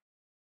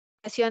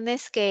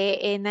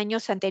en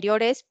años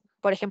anteriores,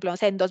 por ejemplo, o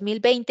sea, en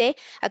 2020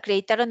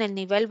 acreditaron el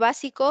nivel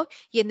básico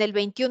y en el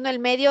 21 el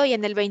medio y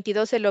en el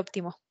 22 el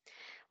óptimo.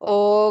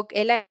 O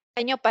el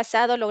año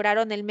pasado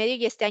lograron el medio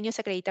y este año se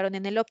acreditaron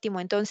en el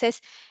óptimo.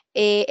 Entonces,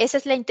 esa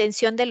es la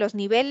intención de los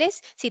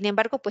niveles. Sin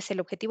embargo, pues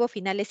el objetivo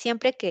final es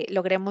siempre que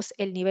logremos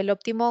el nivel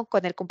óptimo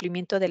con el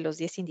cumplimiento de los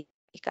 10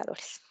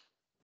 indicadores.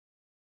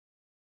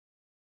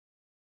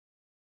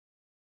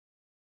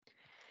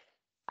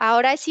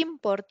 Ahora es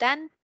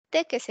importante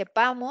que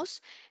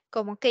sepamos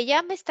como que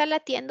ya me está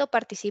latiendo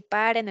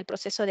participar en el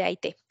proceso de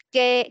IT.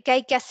 ¿Qué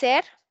hay que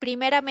hacer?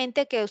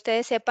 Primeramente, que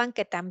ustedes sepan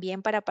que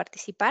también para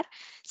participar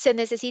se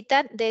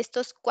necesitan de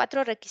estos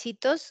 4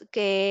 requisitos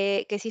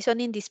que sí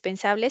son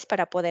indispensables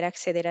para poder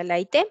acceder al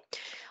IT.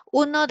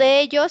 Uno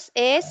de ellos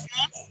es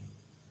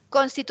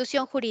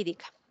constitución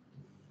jurídica.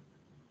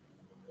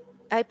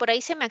 Ay, por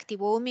ahí se me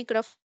activó un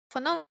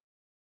micrófono.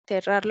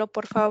 Cerrarlo,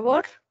 por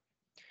favor,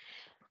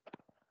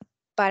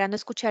 para no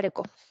escuchar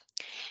eco.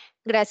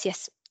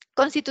 Gracias.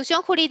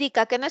 Constitución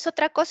jurídica, que no es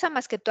otra cosa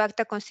más que tu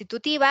acta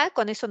constitutiva.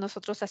 Con eso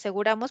nosotros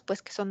aseguramos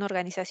pues que son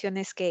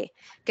organizaciones que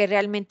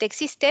realmente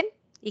existen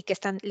y que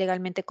están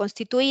legalmente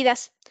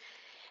constituidas.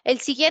 El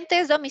siguiente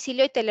es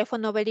domicilio y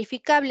teléfono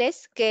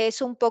verificables, que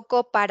es un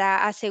poco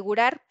para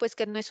asegurar pues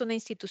que no es una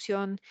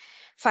institución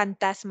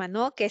fantasma,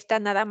 ¿no? Que está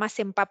nada más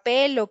en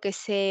papel o que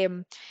se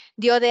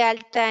dio de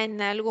alta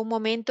en algún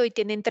momento y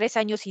tienen 3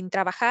 años sin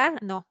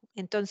trabajar. No.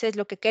 Entonces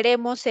lo que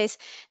queremos es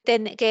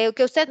que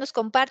ustedes nos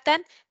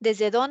compartan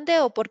desde dónde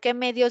o por qué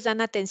medios dan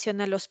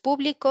atención a los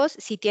públicos,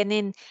 si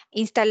tienen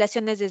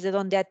instalaciones desde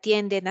donde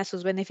atienden a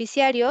sus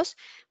beneficiarios.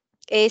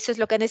 Eso es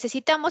lo que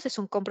necesitamos, es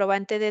un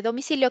comprobante de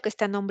domicilio que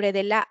está a nombre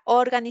de la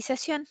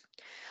organización.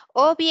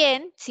 O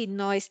bien, si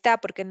no está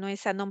porque no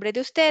es a nombre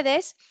de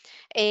ustedes,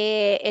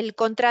 el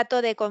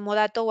contrato de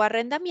comodato o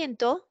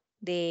arrendamiento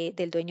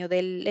del dueño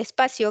del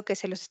espacio que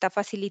se los está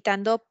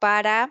facilitando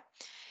para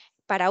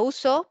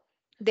uso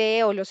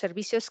de o los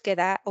servicios que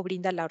da o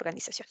brinda la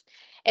organización.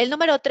 El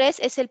número 3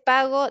 es el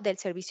pago del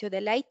servicio de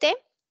la IT.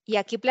 Y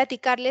aquí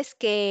platicarles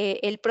que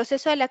el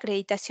proceso de la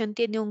acreditación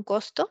tiene un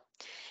costo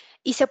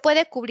y se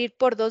puede cubrir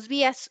por 2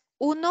 vías.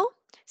 Uno,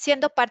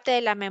 siendo parte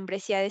de la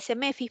membresía de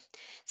Cemefi.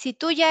 Si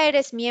tú ya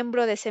eres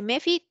miembro de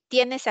Cemefi,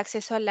 tienes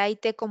acceso al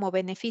IT como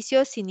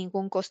beneficio sin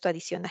ningún costo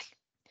adicional.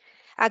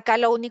 Acá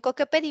lo único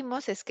que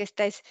pedimos es que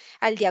estés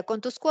al día con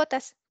tus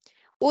cuotas.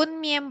 Un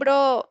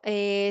miembro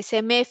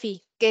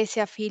Cemefi que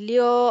se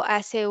afilió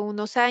hace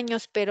unos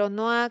años, pero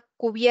no ha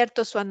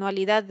cubierto su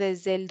anualidad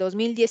desde el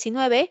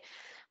 2019,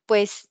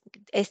 pues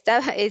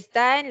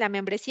está en la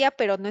membresía,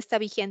 pero no está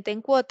vigente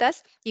en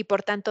cuotas y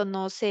por tanto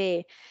no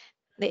se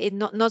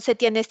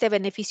tiene este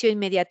beneficio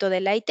inmediato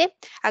del IT.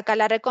 Acá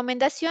la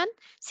recomendación,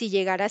 si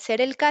llegara a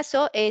ser el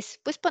caso, es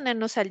pues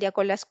ponernos al día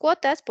con las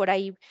cuotas. Por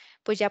ahí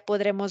pues ya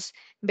podremos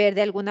ver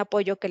de algún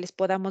apoyo que les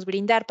podamos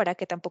brindar para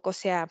que tampoco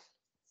sea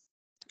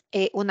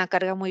una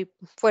carga muy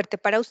fuerte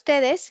para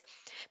ustedes,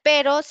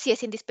 pero sí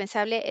es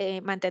indispensable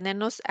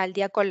mantenernos al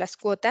día con las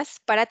cuotas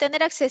para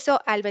tener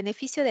acceso al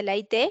beneficio de la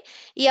IT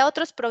y a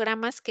otros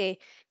programas que,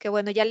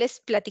 bueno, ya les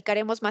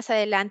platicaremos más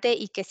adelante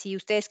y que si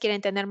ustedes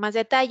quieren tener más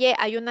detalle,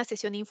 hay una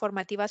sesión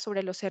informativa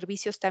sobre los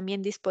servicios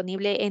también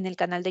disponible en el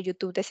canal de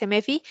YouTube de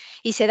Cemefi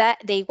y se da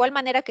de igual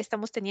manera que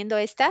estamos teniendo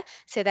esta,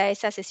 se da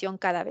esa sesión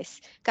cada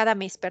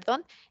mes,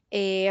 perdón.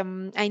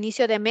 A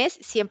inicio de mes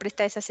siempre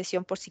está esa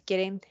sesión por si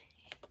quieren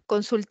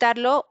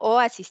consultarlo o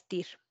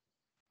asistir.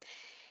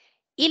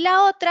 Y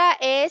la otra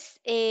es,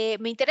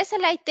 me interesa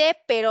la IT,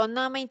 pero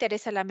no me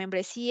interesa la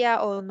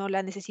membresía o no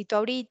la necesito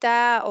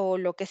ahorita o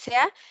lo que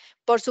sea.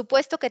 Por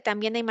supuesto que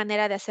también hay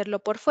manera de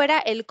hacerlo por fuera.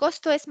 El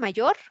costo es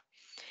mayor,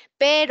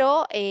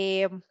 pero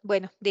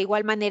bueno, de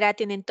igual manera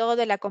tienen todo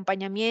el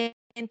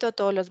acompañamiento,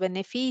 todos los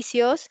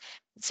beneficios,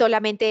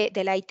 solamente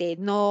de la IT,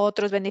 no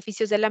otros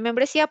beneficios de la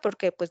membresía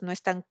porque pues no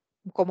están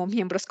como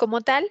miembros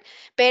como tal,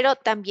 pero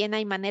también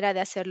hay manera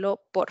de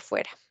hacerlo por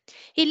fuera.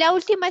 Y la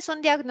última es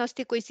un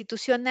diagnóstico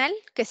institucional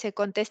que se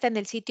contesta en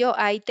el sitio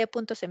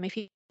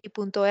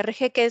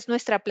ait.cemefi.org, que es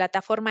nuestra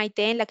plataforma IT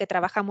en la que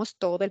trabajamos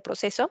todo el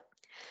proceso.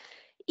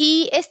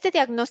 Y este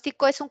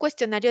diagnóstico es un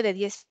cuestionario de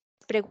 10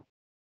 preguntas,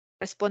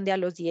 responde a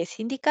los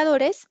 10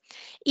 indicadores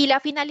y la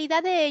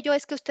finalidad de ello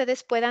es que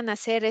ustedes puedan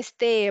hacer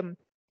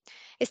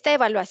esta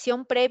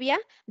evaluación previa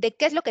de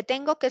qué es lo que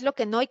tengo, qué es lo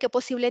que no y qué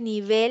posible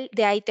nivel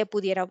de IT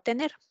pudiera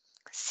obtener.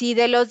 Si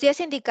de los 10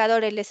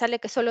 indicadores les sale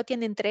que solo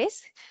tienen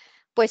 3,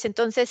 pues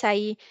entonces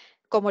ahí,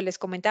 como les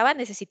comentaba,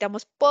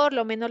 necesitamos por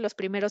lo menos los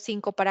primeros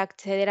 5 para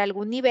acceder a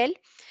algún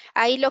nivel.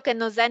 Ahí lo que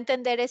nos da a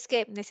entender es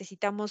que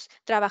necesitamos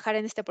trabajar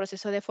en este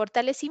proceso de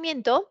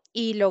fortalecimiento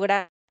y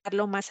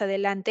lograrlo más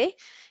adelante,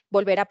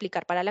 volver a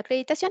aplicar para la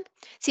acreditación.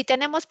 Si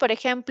tenemos, por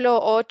ejemplo,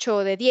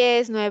 8 de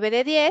 10, 9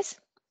 de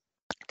 10,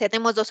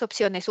 tenemos dos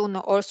opciones.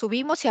 Uno, o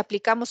subimos y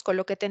aplicamos con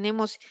lo que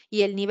tenemos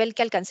y el nivel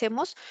que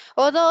alcancemos.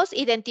 O dos,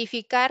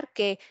 identificar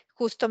que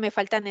justo me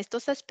faltan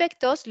estos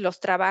aspectos, los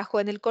trabajo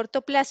en el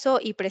corto plazo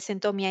y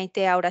presento mi IT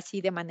ahora sí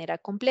de manera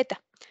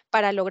completa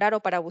para lograr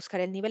o para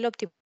buscar el nivel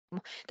óptimo.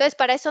 Entonces,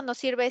 para eso nos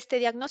sirve este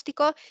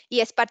diagnóstico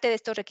y es parte de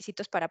estos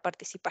requisitos para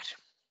participar.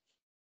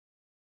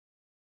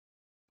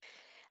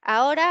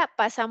 Ahora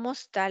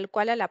pasamos tal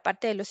cual a la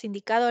parte de los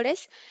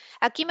indicadores.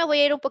 Aquí me voy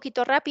a ir un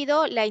poquito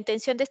rápido. La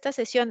intención de esta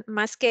sesión,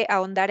 más que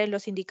ahondar en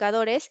los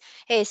indicadores,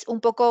 es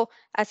un poco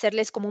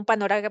hacerles como un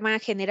panorama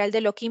general de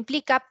lo que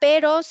implica,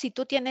 pero si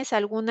tú tienes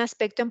algún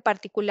aspecto en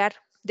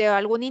particular de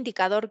algún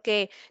indicador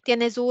que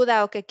tienes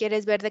duda o que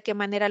quieres ver de qué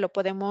manera lo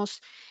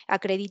podemos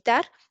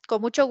acreditar,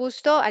 con mucho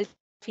gusto, al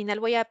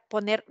final voy a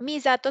poner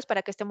mis datos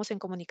para que estemos en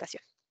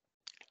comunicación.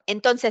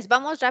 Entonces,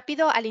 vamos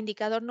rápido al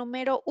indicador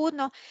número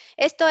 1.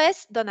 Esto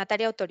es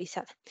donataria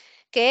autorizada,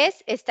 que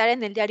es estar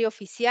en el diario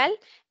oficial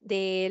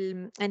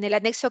en el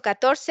anexo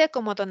 14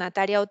 como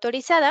donataria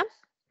autorizada.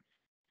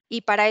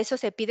 Y para eso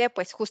se pide,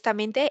 pues,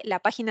 justamente la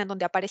página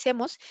donde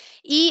aparecemos.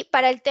 Y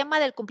para el tema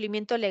del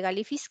cumplimiento legal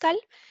y fiscal,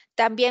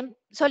 también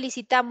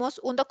solicitamos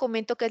un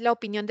documento que es la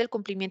opinión del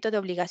cumplimiento de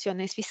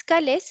obligaciones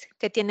fiscales,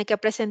 que tiene que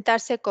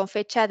presentarse con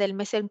fecha del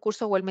mes en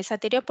curso o el mes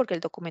anterior, porque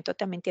el documento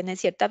también tiene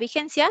cierta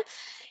vigencia.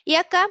 Y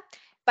acá,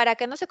 para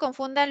que no se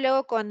confundan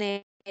luego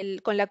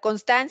con la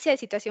constancia de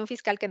situación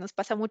fiscal que nos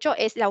pasa mucho,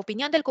 es la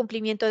opinión del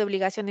cumplimiento de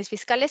obligaciones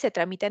fiscales, se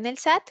tramita en el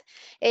SAT,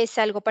 es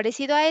algo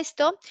parecido a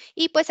esto.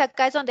 Y pues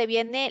acá es donde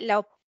viene la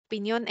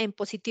opinión en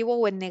positivo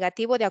o en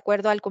negativo de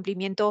acuerdo al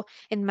cumplimiento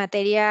en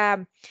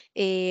materia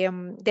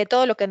de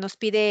todo lo que nos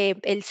pide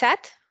el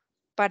SAT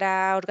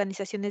para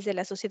organizaciones de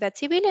la sociedad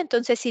civil.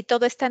 Entonces, si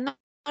todo está en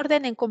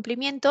orden, en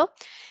cumplimiento,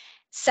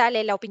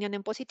 sale la opinión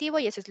en positivo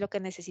y eso es lo que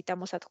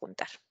necesitamos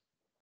adjuntar.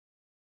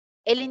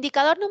 El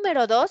indicador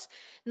número 2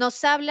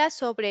 nos habla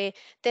sobre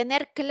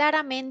tener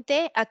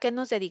claramente a qué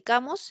nos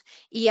dedicamos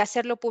y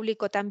hacerlo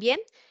público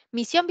también,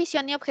 misión,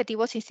 visión y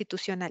objetivos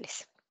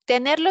institucionales.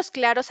 Tenerlos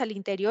claros al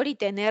interior y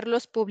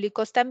tenerlos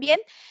públicos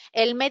también.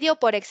 El medio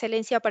por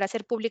excelencia para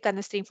hacer pública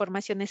nuestra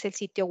información es el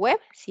sitio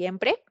web,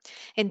 siempre.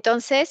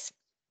 Entonces,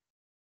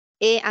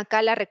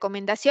 acá la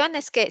recomendación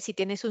es que si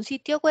tienes un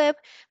sitio web,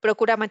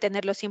 procura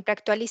mantenerlo siempre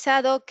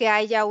actualizado, que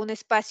haya un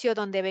espacio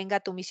donde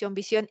venga tu misión,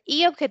 visión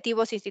y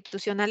objetivos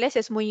institucionales.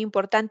 Es muy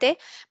importante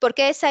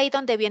porque es ahí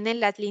donde vienen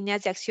las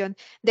líneas de acción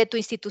de tu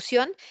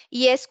institución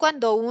y es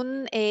cuando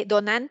un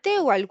donante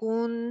o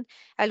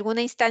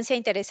alguna instancia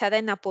interesada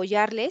en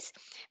apoyarles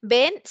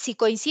ven si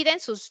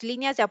coinciden sus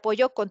líneas de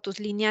apoyo con tus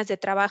líneas de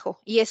trabajo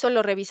y eso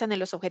lo revisan en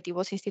los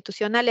objetivos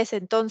institucionales.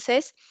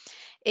 Entonces,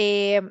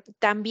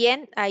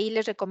 también ahí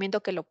les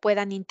recomiendo que lo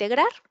puedan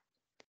integrar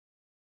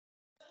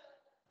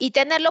y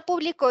tenerlo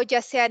público,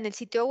 ya sea en el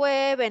sitio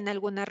web, en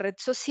alguna red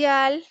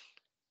social,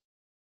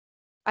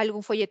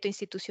 algún folleto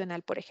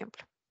institucional, por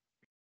ejemplo.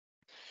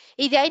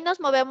 Y de ahí nos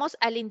movemos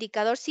al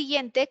indicador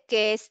siguiente,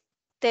 que es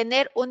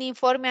tener un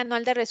informe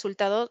anual de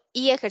resultados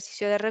y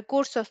ejercicio de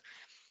recursos.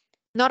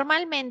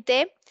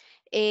 Normalmente,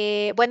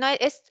 bueno,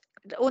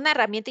 una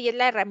herramienta y es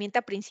la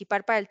herramienta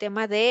principal para el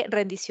tema de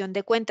rendición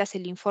de cuentas,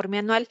 el informe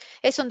anual.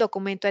 Es un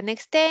documento en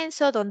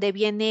extenso donde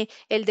viene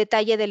el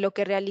detalle de lo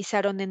que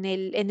realizaron en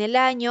el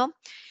año.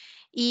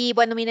 Y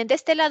bueno, miren, de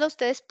este lado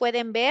ustedes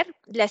pueden ver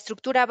la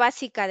estructura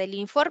básica del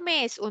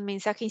informe. Es un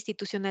mensaje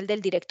institucional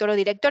del director o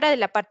directora de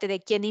la parte de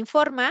quien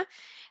informa,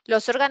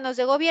 los órganos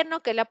de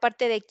gobierno, que es la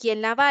parte de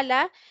quien la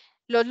avala,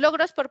 los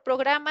logros por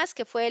programas,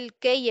 que fue el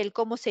qué y el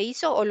cómo se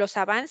hizo, o los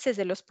avances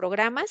de los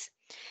programas,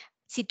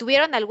 si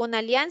tuvieron alguna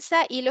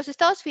alianza, y los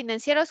estados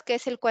financieros, que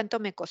es el cuánto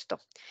me costó.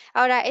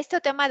 Ahora,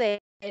 este tema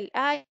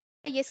ay,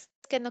 es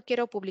que no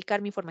quiero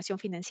publicar mi información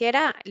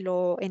financiera,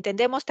 lo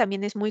entendemos,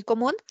 también es muy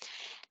común.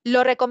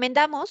 Lo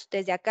recomendamos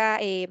desde acá,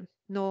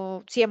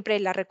 no siempre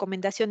la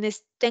recomendación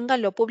es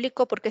ténganlo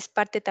público porque es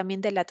parte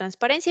también de la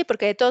transparencia y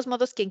porque de todos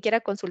modos quien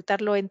quiera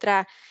consultarlo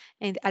entra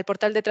al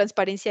portal de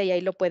transparencia y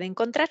ahí lo puede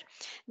encontrar.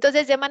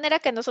 Entonces, de manera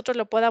que nosotros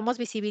lo podamos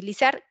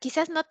visibilizar,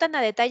 quizás no tan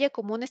a detalle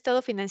como un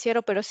estado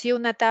financiero, pero sí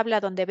una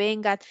tabla donde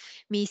vengan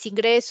mis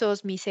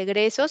ingresos, mis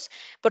egresos,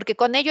 porque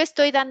con ello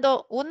estoy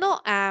dando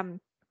uno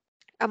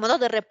a modo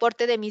de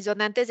reporte de mis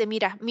donantes de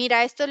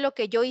mira, esto es lo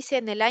que yo hice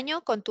en el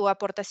año con tu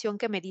aportación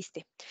que me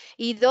diste.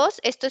 Y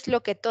dos, esto es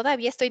lo que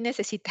todavía estoy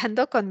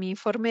necesitando con mi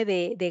informe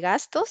de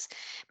gastos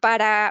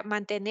para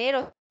mantener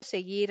o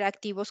seguir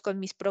activos con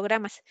mis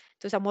programas.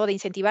 Entonces, a modo de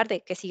incentivar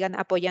de que sigan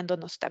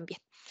apoyándonos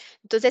también.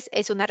 Entonces,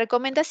 es una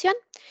recomendación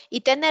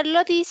y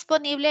tenerlo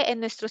disponible en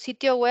nuestro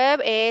sitio web,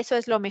 eso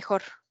es lo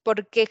mejor.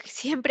 Porque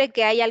siempre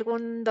que hay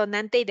algún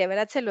donante, y de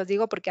verdad se los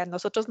digo porque a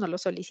nosotros nos lo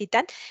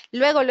solicitan,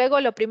 luego,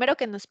 lo primero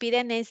que nos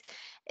piden es,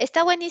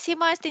 está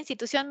buenísimo, esta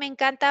institución me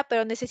encanta,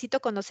 pero necesito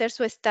conocer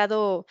su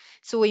estado,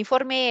 su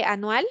informe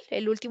anual,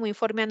 el último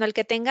informe anual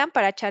que tengan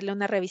para echarle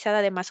una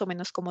revisada de más o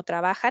menos cómo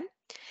trabajan.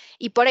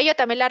 Y por ello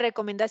también la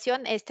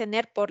recomendación es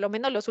tener por lo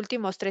menos los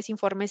últimos 3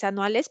 informes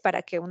anuales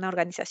para que una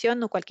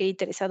organización o cualquier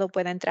interesado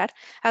pueda entrar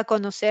a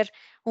conocer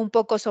un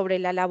poco sobre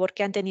la labor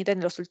que han tenido en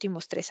los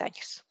últimos 3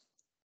 años.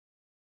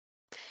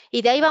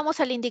 Y de ahí vamos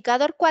al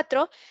indicador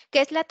 4, que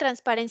es la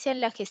transparencia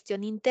en la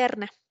gestión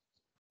interna.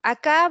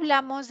 Acá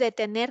hablamos de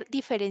tener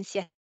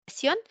diferenciación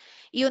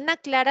y una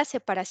clara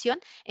separación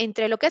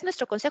entre lo que es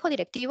nuestro consejo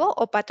directivo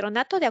o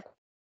patronato de acuerdo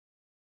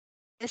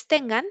que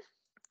tengan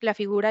la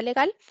figura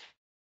legal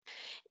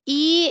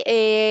y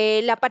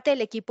la parte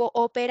del equipo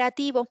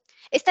operativo.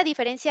 Esta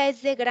diferencia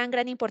es de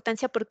gran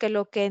importancia porque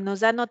lo que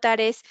nos da a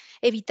notar es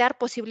evitar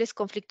posibles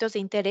conflictos de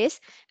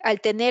interés al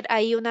tener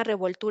ahí una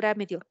revoltura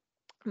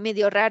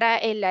medio rara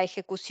en la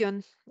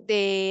ejecución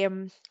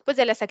pues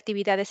de las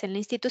actividades en la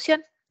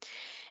institución.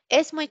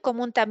 Es muy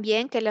común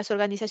también que las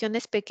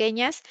organizaciones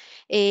pequeñas,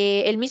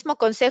 el mismo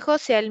consejo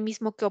sea el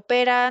mismo que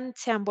operan,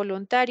 sean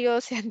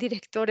voluntarios, sean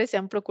directores,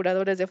 sean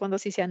procuradores de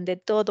fondos y sean de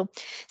todo.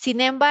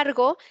 Sin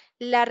embargo,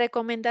 la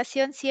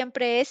recomendación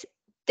siempre es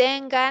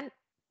tengan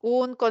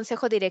un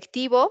consejo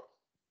directivo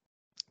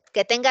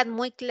que tengan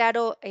muy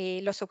claro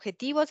los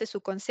objetivos de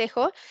su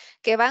consejo,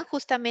 que van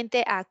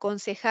justamente a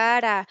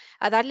aconsejar,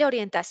 a darle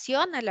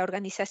orientación a la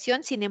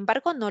organización, sin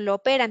embargo, no lo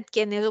operan.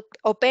 Quienes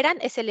operan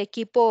es el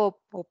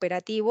equipo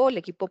operativo, el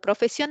equipo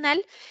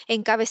profesional,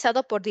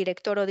 encabezado por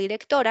director o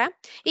directora,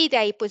 y de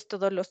ahí pues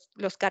todos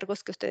los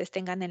cargos que ustedes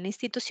tengan en la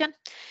institución.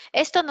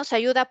 Esto nos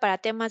ayuda para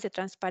temas de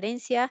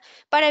transparencia,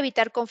 para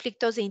evitar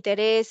conflictos de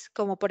interés,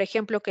 como por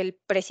ejemplo que el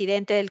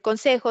presidente del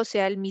consejo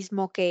sea el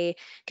mismo que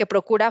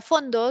procura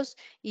fondos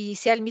y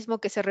sea el mismo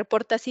que se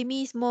reporta a sí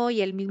mismo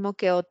y el mismo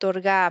que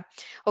otorga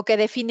o que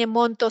define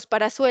montos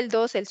para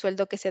sueldos, el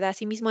sueldo que se da a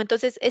sí mismo.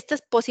 Entonces,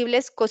 estas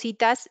posibles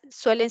cositas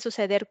suelen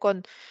suceder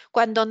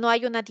cuando no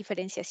hay una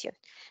diferenciación.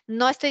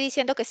 No estoy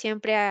diciendo que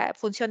siempre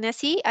funcione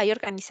así. Hay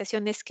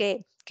organizaciones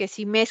que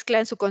sí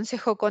mezclan su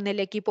consejo con el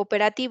equipo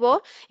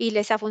operativo y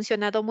les ha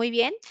funcionado muy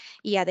bien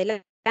y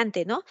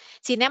adelante, ¿no?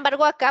 Sin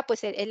embargo, acá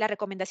pues es la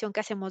recomendación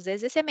que hacemos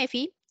desde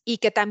Cemefi y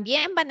que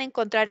también van a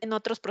encontrar en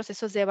otros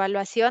procesos de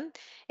evaluación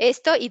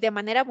esto y de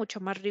manera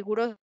mucho más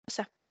rigurosa.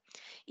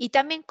 Y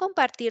también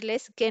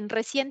compartirles que en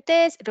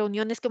recientes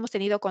reuniones que hemos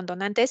tenido con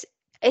donantes,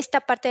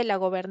 esta parte de la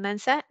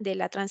gobernanza, de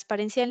la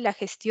transparencia en la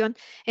gestión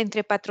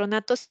entre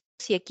patronatos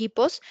y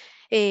equipos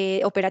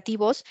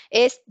operativos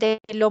es de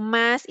lo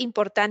más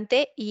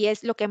importante y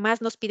es lo que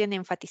más nos piden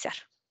enfatizar.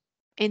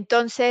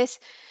 Entonces,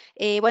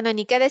 bueno,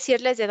 ni qué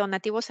decirles de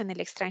donativos en el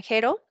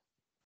extranjero.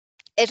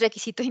 Es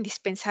requisito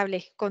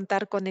indispensable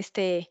contar con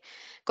este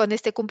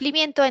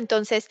cumplimiento.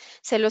 Entonces,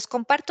 se los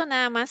comparto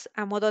nada más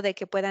a modo de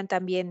que puedan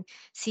también,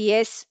 si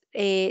es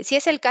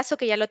el caso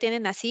que ya lo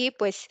tienen así,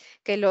 pues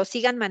que lo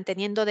sigan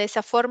manteniendo de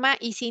esa forma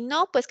y si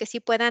no, pues que sí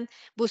puedan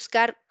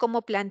buscar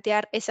cómo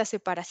plantear esa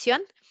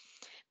separación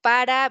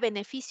para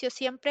beneficio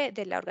siempre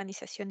de la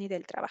organización y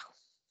del trabajo.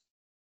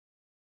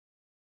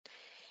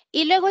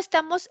 Y luego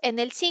estamos en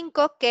el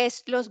 5, que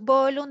es los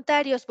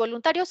voluntarios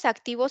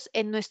activos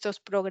en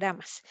nuestros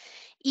programas.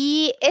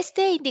 Y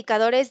este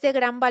indicador es de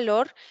gran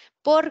valor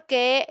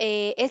porque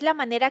es la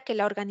manera que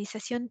la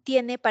organización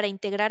tiene para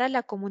integrar a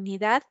la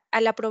comunidad a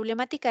la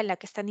problemática en la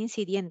que están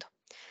incidiendo.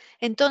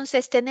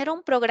 Entonces, tener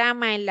un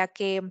programa en la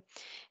que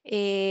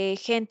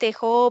gente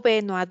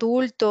joven o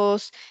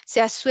adultos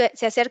se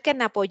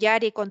acerquen a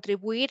apoyar y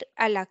contribuir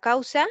a la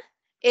causa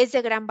es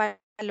de gran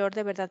valor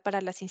de verdad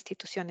para las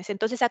instituciones.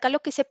 Entonces, acá lo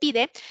que se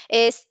pide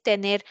es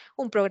tener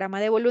un programa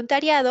de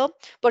voluntariado.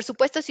 Por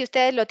supuesto, si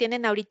ustedes lo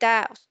tienen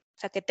ahorita, o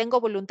sea, que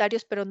tengo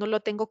voluntarios, pero no lo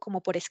tengo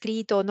como por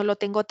escrito, no lo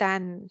tengo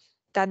tan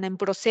en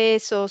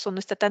procesos o no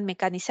está tan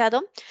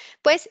mecanizado,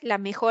 pues la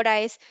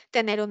mejora es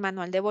tener un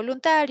manual de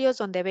voluntarios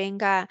donde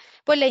venga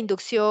pues la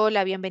inducción,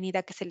 la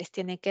bienvenida que se les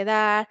tiene que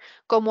dar,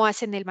 cómo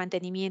hacen el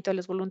mantenimiento de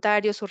los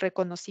voluntarios, su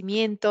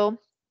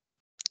reconocimiento,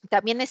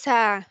 también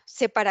esa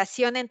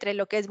separación entre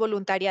lo que es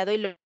voluntariado y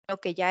lo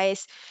que ya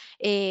es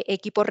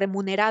equipo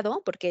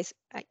remunerado, porque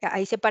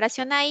hay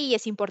separación ahí y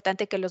es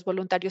importante que los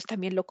voluntarios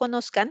también lo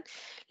conozcan,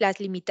 las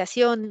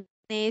limitaciones,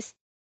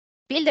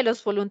 perfil de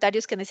los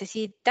voluntarios que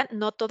necesitan.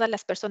 No todas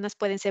las personas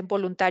pueden ser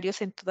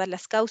voluntarios en todas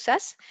las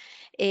causas.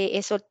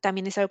 Eso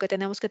también es algo que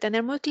tenemos que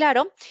tener muy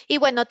claro. Y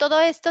bueno, todo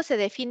esto se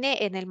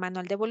define en el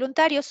manual de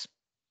voluntarios.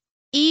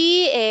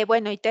 Y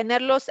bueno, y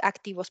tenerlos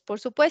activos, por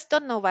supuesto,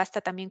 no basta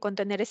también con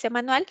tener ese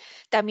manual,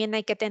 también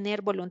hay que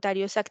tener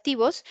voluntarios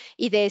activos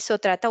y de eso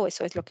trata o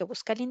eso es lo que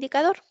busca el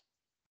indicador.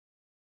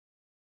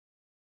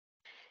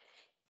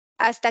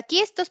 Hasta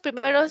aquí estos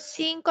primeros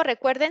 5,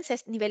 recuérdense,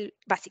 es nivel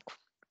básico.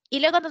 Y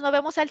luego nos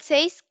movemos al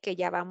 6, que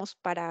ya vamos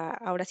para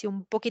ahora sí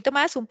un poquito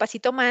más, un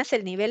pasito más,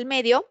 el nivel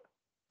medio.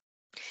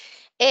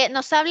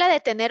 Nos habla de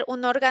tener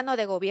un órgano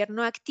de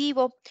gobierno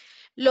activo.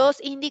 Los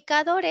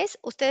indicadores,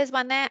 ustedes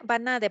van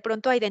a de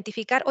pronto a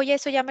identificar, oye,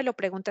 eso ya me lo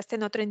preguntaste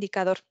en otro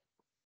indicador.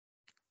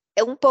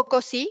 Un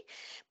poco sí,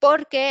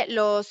 porque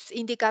los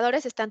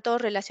indicadores están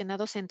todos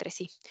relacionados entre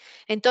sí.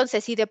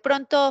 Entonces, si de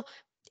pronto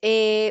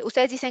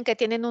ustedes dicen que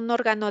tienen un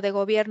órgano de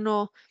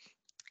gobierno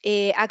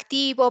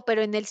activo,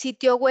 pero en el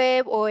sitio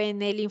web o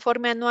en el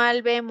informe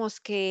anual vemos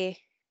que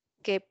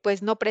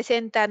pues no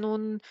presentan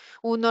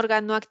un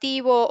órgano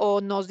activo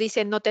o nos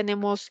dicen no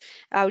tenemos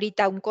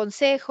ahorita un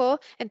consejo.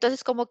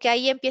 Entonces como que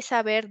ahí empieza a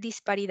haber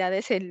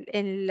disparidades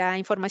en la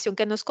información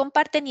que nos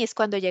comparten y es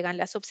cuando llegan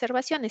las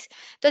observaciones.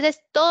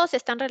 Entonces todos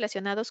están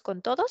relacionados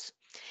con todos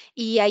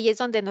y ahí es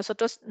donde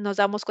nosotros nos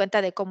damos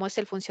cuenta de cómo es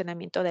el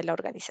funcionamiento de la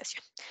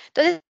organización.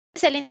 Entonces,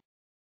 el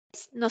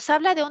nos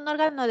habla de un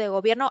órgano de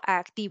gobierno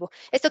activo.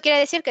 Esto quiere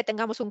decir que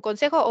tengamos un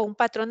consejo o un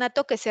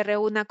patronato que se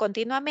reúna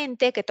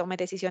continuamente, que tome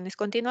decisiones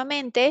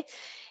continuamente.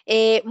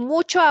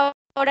 Mucho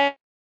ahora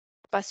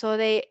pasó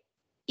de,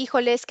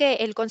 híjole, es que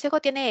el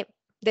consejo tiene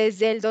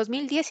desde el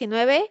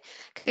 2019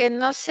 que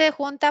no se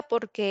junta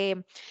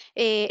porque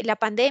la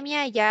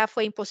pandemia ya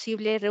fue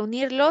imposible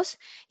reunirlos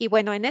y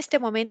bueno, en este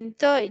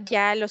momento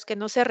ya los que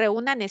no se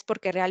reúnan es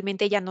porque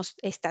realmente ya no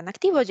están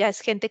activos, ya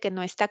es gente que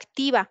no está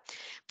activa,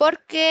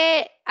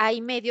 porque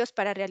hay medios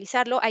para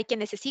realizarlo, hay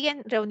quienes se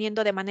siguen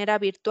reuniendo de manera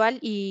virtual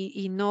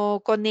y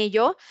no con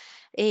ello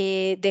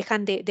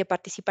dejan de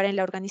participar en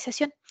la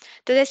organización.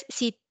 Entonces,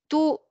 si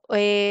tú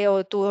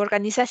o tu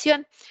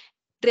organización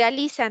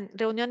realizan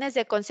reuniones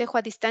de consejo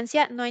a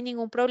distancia, no hay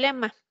ningún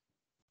problema.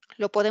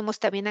 Lo podemos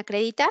también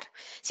acreditar.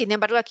 Sin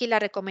embargo, aquí la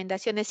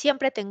recomendación es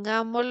siempre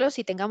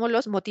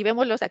tengámoslos,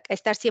 motivémoslos a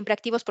estar siempre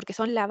activos porque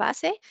son la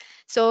base,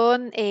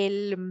 son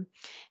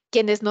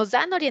quienes nos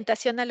dan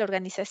orientación a la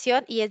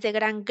organización y es de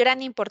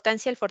gran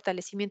importancia el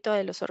fortalecimiento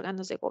de los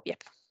órganos de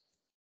gobierno.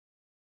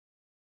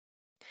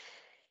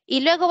 Y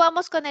luego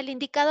vamos con el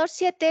indicador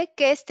 7,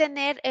 que es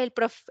tener el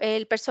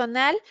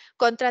personal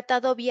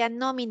contratado vía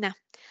nómina.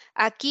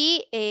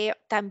 Aquí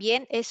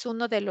también es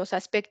uno de los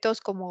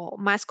aspectos como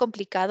más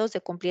complicados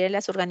de cumplir en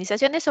las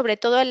organizaciones, sobre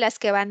todo en las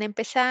que van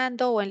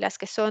empezando o en las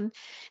que son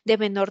de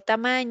menor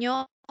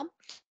tamaño,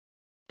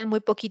 muy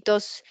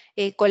poquitos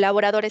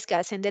colaboradores que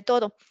hacen de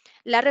todo.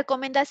 La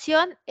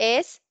recomendación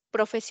es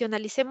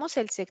profesionalicemos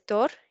el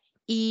sector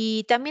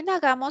y también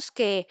hagamos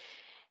que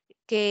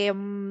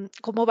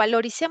como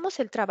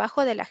valoricemos el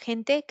trabajo de la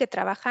gente que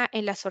trabaja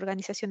en las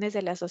organizaciones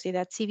de la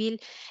sociedad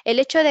civil. El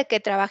hecho de que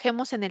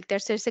trabajemos en el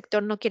tercer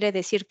sector no quiere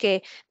decir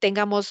que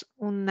tengamos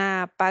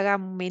una paga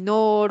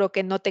menor o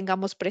que no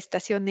tengamos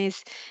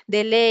prestaciones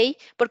de ley,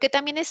 porque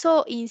también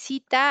eso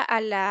incita a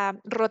la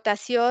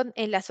rotación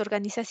en las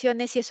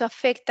organizaciones y eso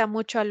afecta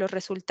mucho a los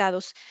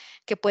resultados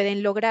que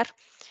pueden lograr.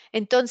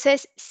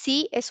 Entonces,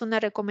 sí es una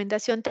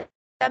recomendación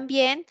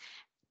también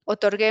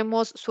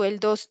otorguemos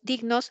sueldos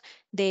dignos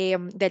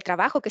del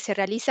trabajo que se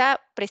realiza,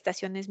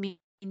 prestaciones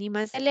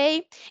mínimas de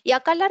ley. Y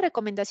acá la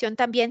recomendación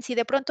también, si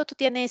de pronto tú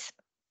tienes,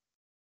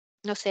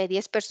 no sé,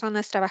 10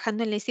 personas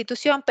trabajando en la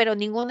institución, pero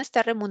ninguna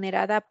está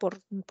remunerada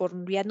por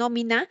vía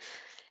nómina,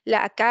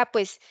 acá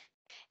pues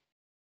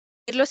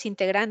irlos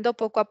integrando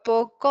poco a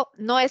poco.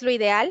 No es lo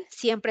ideal,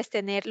 siempre es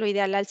tener lo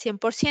ideal al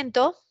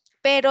 100%,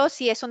 pero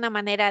sí es una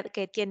manera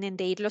que tienen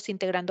de irlos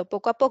integrando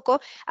poco a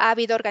poco. Ha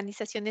habido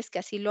organizaciones que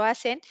así lo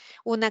hacen.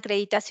 Una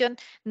acreditación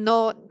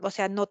no, o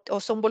sea, no, o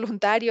son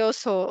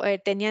voluntarios o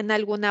tenían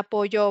algún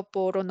apoyo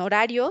por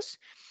honorarios.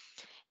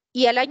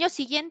 Y al año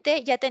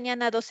siguiente ya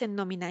tenían a 2 en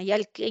nómina y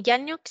al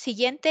año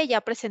siguiente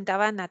ya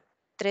presentaban a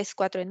 3,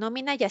 4 en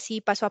nómina y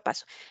así paso a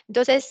paso.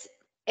 Entonces,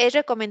 es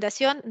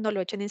recomendación, no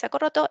lo echen en saco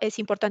roto, es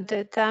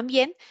importante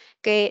también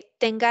que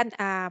tengan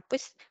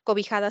pues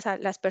cobijadas a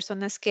las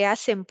personas que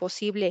hacen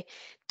posible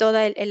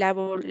toda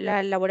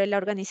la labor de la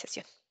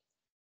organización.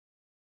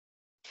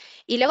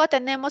 Y luego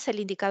tenemos el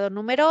indicador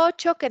número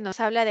 8, que nos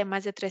habla de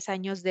más de 3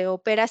 años de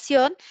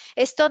operación.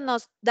 Esto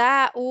nos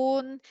da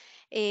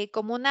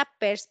como una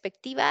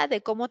perspectiva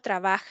de cómo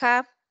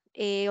trabaja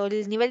o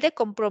el nivel de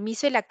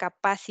compromiso y la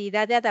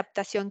capacidad de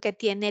adaptación que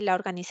tiene la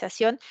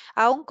organización,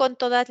 aún con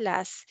todas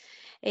las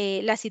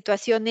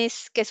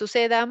situaciones que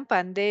sucedan,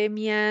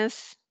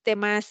 pandemias,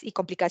 temas y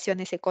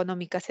complicaciones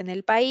económicas en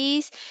el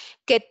país,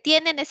 que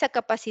tienen esa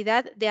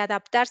capacidad de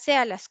adaptarse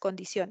a las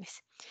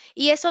condiciones.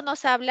 Y eso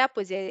nos habla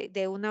pues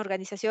de una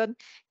organización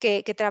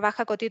que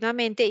trabaja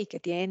continuamente y que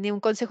tiene un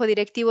consejo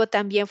directivo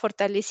también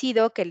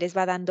fortalecido que les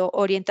va dando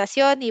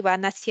orientación y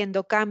van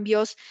haciendo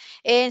cambios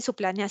en su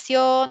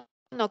planeación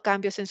o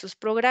cambios en sus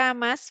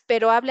programas,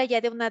 pero habla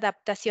ya de una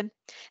adaptación.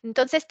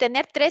 Entonces,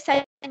 tener 3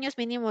 años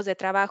mínimos de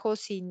trabajo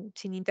sin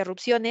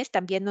interrupciones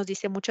también nos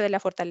dice mucho de la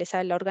fortaleza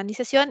de la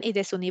organización y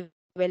de su nivel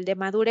de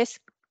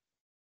madurez.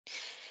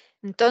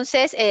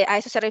 Entonces, a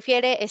eso se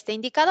refiere este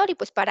indicador y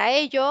pues para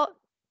ello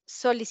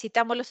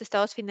solicitamos los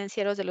estados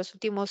financieros de los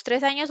últimos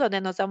 3 años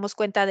donde nos damos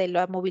cuenta de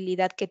la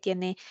movilidad que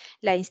tiene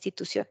la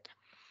institución.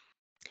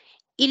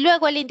 Y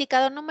luego el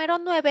indicador número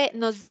 9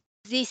 nos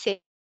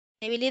dice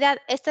sostenibilidad.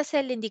 Este es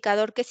el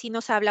indicador que sí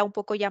nos habla un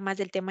poco ya más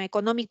del tema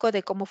económico,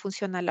 de cómo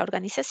funciona la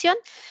organización.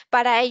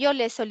 Para ello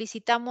les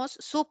solicitamos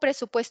su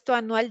presupuesto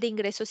anual de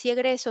ingresos y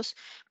egresos,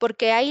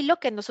 porque ahí lo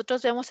que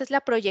nosotros vemos es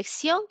la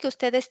proyección que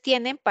ustedes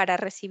tienen para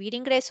recibir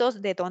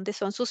ingresos, de dónde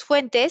son sus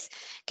fuentes,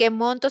 qué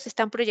montos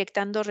están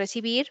proyectando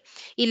recibir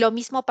y lo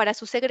mismo para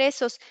sus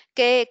egresos,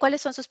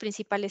 cuáles son sus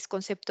principales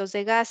conceptos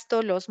de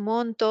gasto, los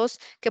montos,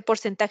 qué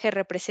porcentaje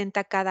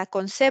representa cada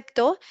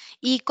concepto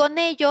y con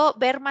ello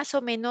ver más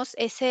o menos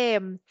ese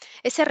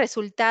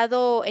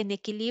resultado en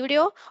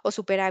equilibrio o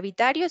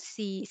superavitario,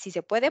 si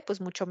se puede,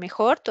 pues mucho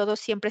mejor. Todo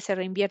siempre se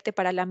reinvierte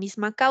para la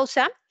misma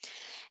causa.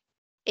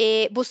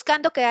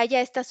 Buscando que haya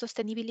esta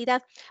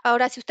sostenibilidad.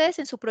 Ahora, si ustedes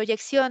en su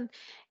proyección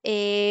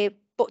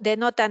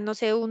denotan, no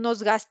sé,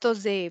 unos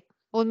gastos de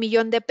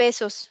 1,000,000 de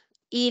pesos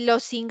y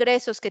los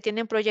ingresos que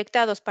tienen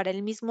proyectados para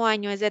el mismo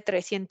año es de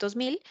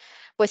 300,000,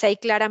 pues ahí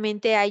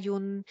claramente hay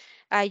un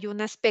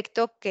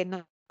aspecto que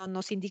no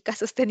nos indica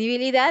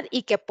sostenibilidad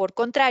y que por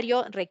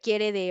contrario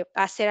requiere de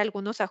hacer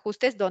algunos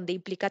ajustes donde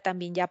implica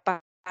también ya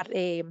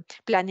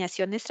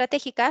planeación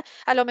estratégica,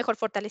 a lo mejor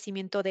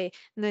fortalecimiento de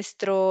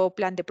nuestro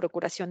plan de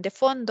procuración de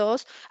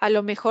fondos, a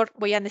lo mejor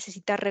voy a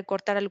necesitar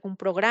recortar algún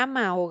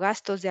programa o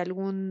gastos de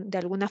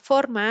alguna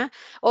forma,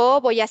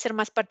 o voy a hacer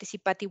más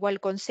participativo al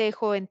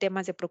consejo en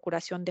temas de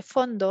procuración de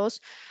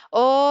fondos,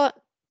 o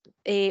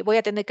voy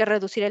a tener que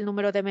reducir el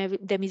número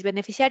de mis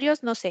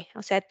beneficiarios, no sé.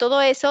 O sea, todo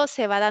eso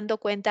se va dando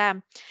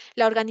cuenta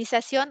la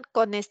organización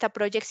con esta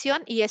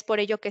proyección y es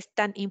por ello que es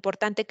tan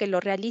importante que lo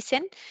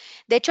realicen.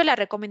 De hecho, la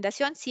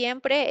recomendación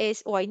siempre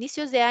es o a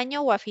inicios de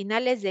año o a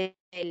finales del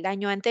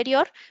año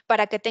anterior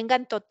para que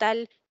tengan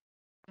total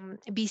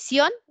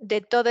visión de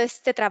todo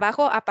este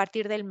trabajo a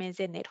partir del mes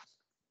de enero.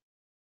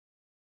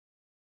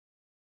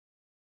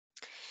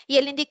 Y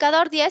el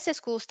indicador 10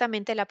 es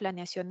justamente la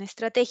planeación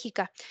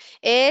estratégica.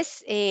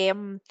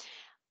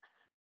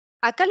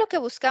 Acá lo que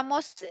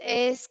buscamos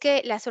es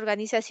que las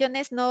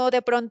organizaciones no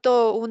de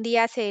pronto un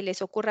día se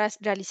les ocurra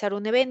realizar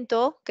un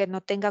evento que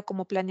no tenga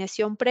como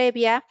planeación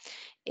previa.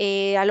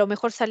 A lo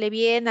mejor sale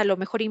bien, a lo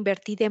mejor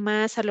invertí de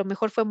más, a lo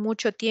mejor fue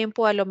mucho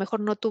tiempo, a lo mejor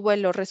no tuvo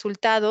los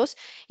resultados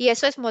y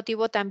eso es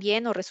motivo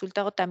también o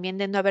resultado también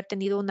de no haber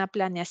tenido una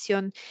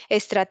planeación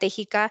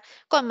estratégica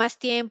con más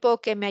tiempo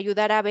que me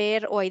ayudara a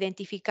ver o a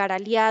identificar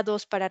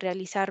aliados para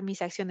realizar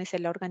mis acciones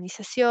en la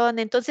organización.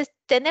 Entonces,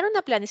 tener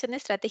una planeación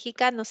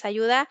estratégica nos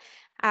ayuda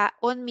a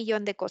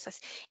 1,000,000 de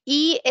cosas.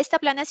 Y esta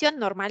planeación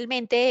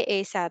normalmente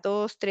es a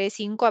 2, 3,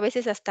 5, a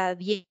veces hasta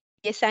 10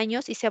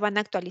 años y se van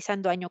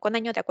actualizando año con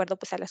año de acuerdo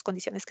pues a las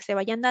condiciones que se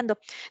vayan dando.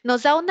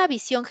 Nos da una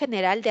visión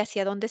general de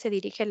hacia dónde se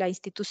dirige la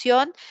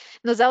institución,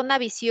 nos da una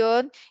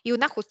visión y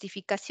una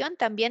justificación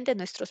también de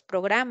nuestros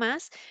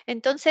programas.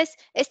 Entonces,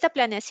 esta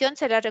planeación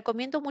se la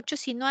recomiendo mucho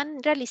si no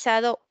han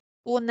realizado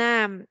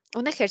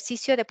un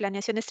ejercicio de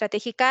planeación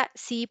estratégica,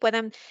 sí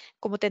puedan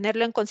como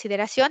tenerlo en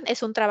consideración.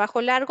 Es un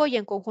trabajo largo y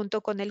en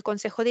conjunto con el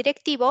consejo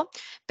directivo,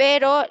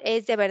 pero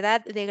es de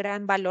verdad de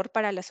gran valor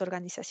para las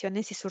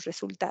organizaciones y sus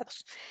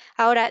resultados.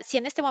 Ahora, si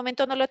en este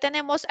momento no lo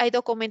tenemos, hay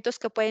documentos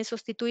que pueden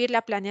sustituir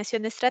la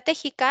planeación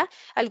estratégica,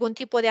 algún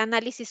tipo de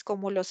análisis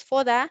como los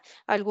FODA,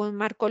 algún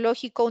marco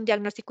lógico, un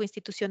diagnóstico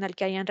institucional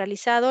que hayan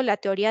realizado, la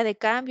teoría de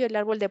cambio, el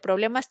árbol de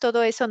problemas,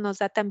 todo eso nos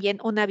da también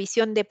una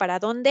visión de para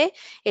dónde,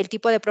 el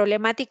tipo de problemática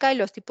y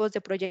los tipos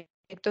de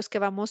proyectos que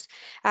vamos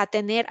a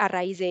tener a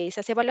raíz de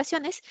esas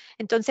evaluaciones.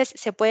 Entonces,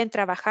 se pueden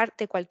trabajar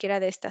de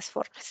cualquiera de estas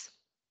formas.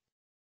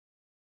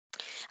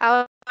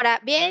 Ahora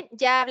bien,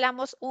 ya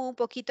hablamos un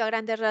poquito a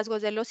grandes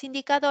rasgos de los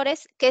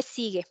indicadores. ¿Qué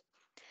sigue?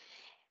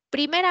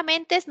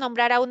 Primeramente es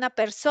nombrar a una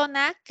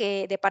persona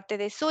que de parte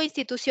de su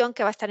institución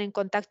que va a estar en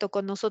contacto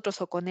con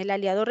nosotros o con el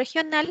aliado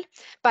regional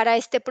para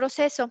este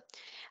proceso.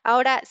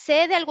 Ahora,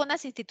 sé de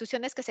algunas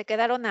instituciones que se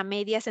quedaron a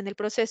medias en el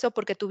proceso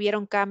porque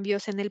tuvieron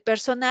cambios en el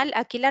personal.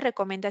 Aquí la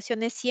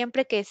recomendación es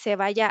siempre que se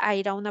vaya a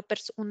ir a una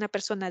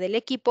persona del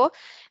equipo,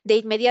 de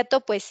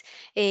inmediato, pues,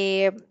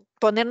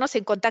 ponernos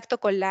en contacto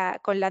con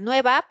la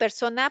nueva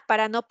persona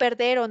para no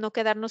perder o no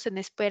quedarnos en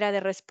espera de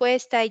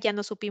respuesta y ya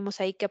no supimos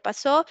ahí qué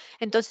pasó.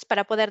 Entonces,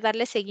 para poder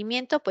darle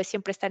seguimiento, pues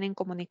siempre estar en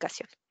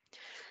comunicación.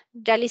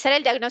 Realizar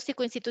el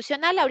diagnóstico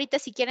institucional. Ahorita,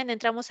 si quieren,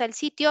 entramos al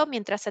sitio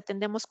mientras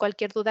atendemos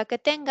cualquier duda que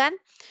tengan.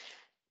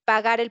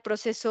 Pagar el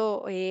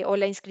proceso o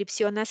la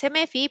inscripción a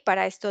Cemefi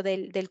para esto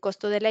del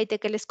costo del IT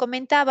que les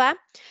comentaba,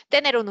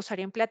 tener un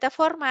usuario en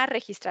plataforma,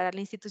 registrar a la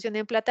institución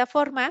en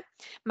plataforma,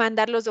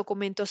 mandar los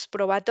documentos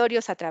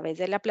probatorios a través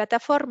de la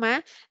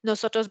plataforma,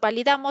 nosotros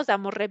validamos,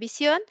 damos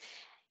revisión.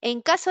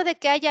 En caso de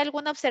que haya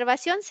alguna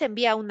observación, se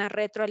envía una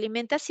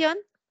retroalimentación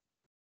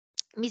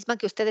misma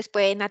que ustedes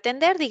pueden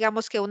atender.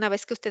 Digamos que una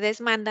vez que ustedes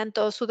mandan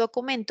todos sus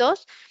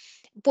documentos,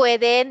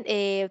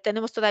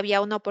 tenemos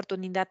todavía una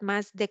oportunidad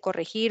más de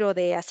corregir o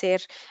de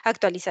hacer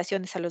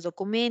actualizaciones a los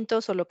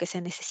documentos o lo que se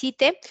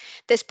necesite.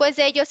 Después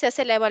de ello se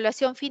hace la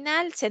evaluación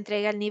final, se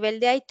entrega el nivel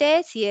de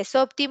IT, si es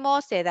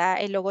óptimo, se da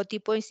el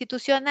logotipo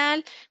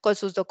institucional con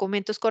sus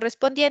documentos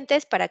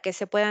correspondientes para que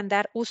se puedan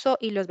dar uso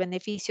y los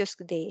beneficios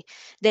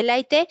del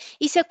IT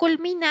y se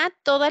culmina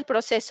todo el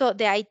proceso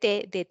de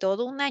IT de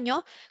todo un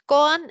año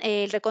con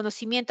el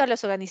reconocimiento a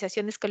las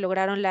organizaciones que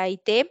lograron la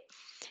IT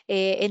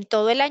en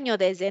todo el año,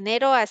 desde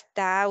enero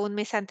hasta un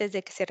mes antes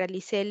de que se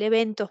realice el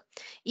evento.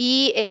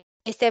 Y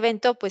este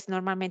evento, pues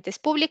normalmente es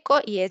público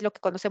y es lo que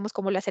conocemos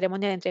como la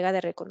ceremonia de entrega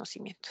de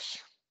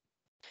reconocimientos.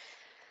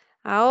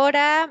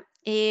 Ahora,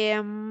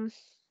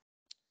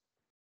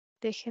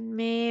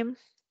 déjenme,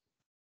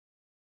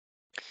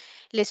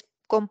 les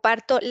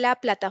comparto la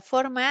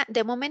plataforma.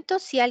 De momento,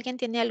 si alguien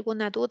tiene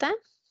alguna duda,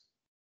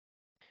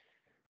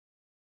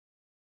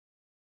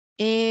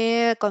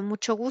 con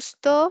mucho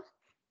gusto.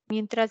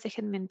 Mientras,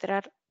 déjenme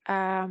entrar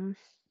a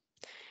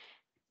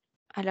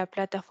la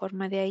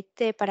plataforma de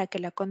IT para que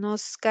la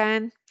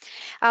conozcan.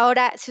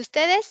 Ahora, si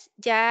ustedes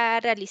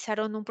ya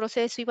realizaron un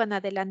proceso, iban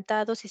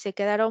adelantados y se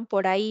quedaron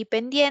por ahí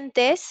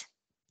pendientes,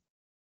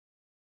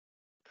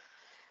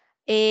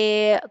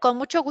 con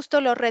mucho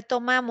gusto lo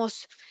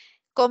retomamos.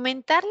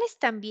 Comentarles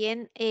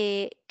también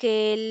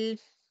que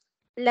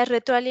las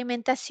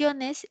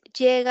retroalimentaciones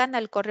llegan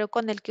al correo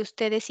con el que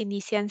ustedes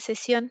inician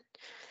sesión.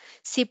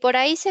 Si por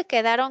ahí se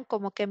quedaron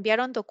como que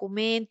enviaron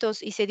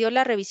documentos y se dio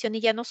la revisión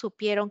y ya no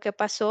supieron qué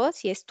pasó,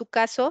 si es tu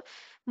caso,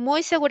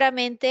 muy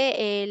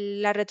seguramente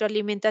la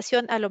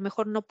retroalimentación a lo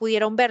mejor no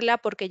pudieron verla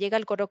porque llega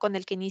el correo con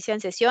el que inician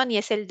sesión y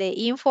es el de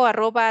info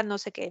arroba no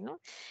sé qué,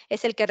 ¿no?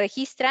 Es el que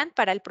registran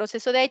para el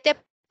proceso de IT,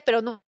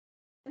 pero no.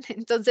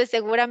 Entonces,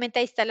 seguramente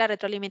ahí está la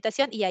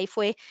retroalimentación y ahí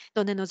fue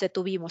donde nos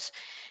detuvimos.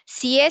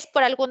 Si es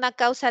por alguna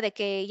causa de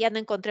que ya no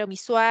encontré a mi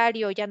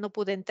usuario, ya no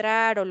pude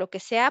entrar o lo que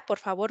sea, por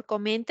favor,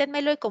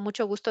 coméntenmelo y con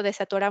mucho gusto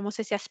desatoramos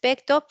ese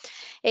aspecto.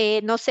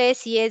 No sé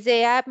si es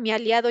de, mi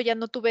aliado ya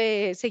no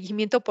tuve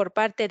seguimiento por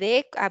parte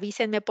de,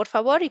 avísenme por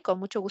favor y con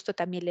mucho gusto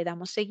también le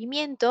damos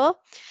seguimiento.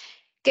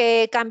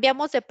 Que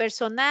cambiamos de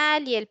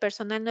personal y el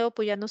personal nuevo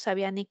pues ya no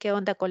sabía ni qué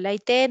onda con la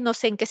IT, no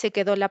sé en qué se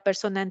quedó la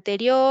persona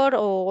anterior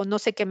o no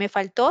sé qué me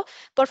faltó.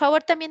 Por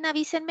favor, también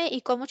avísenme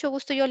y con mucho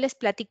gusto yo les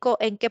platico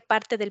en qué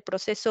parte del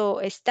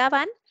proceso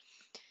estaban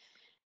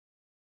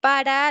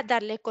para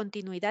darle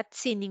continuidad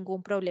sin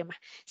ningún problema.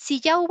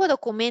 Si ya hubo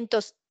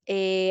documentos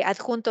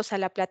adjuntos a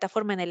la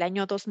plataforma en el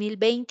año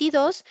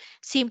 2022,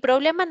 sin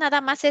problema nada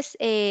más es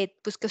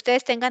pues que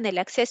ustedes tengan el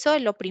acceso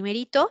en lo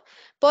primerito,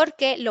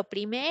 porque lo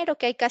primero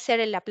que hay que hacer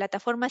en la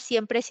plataforma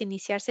siempre es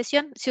iniciar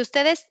sesión. Si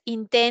ustedes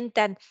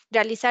intentan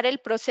realizar el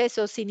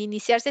proceso sin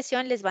iniciar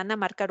sesión, les van a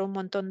marcar un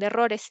montón de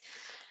errores.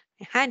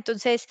 Ajá,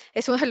 entonces,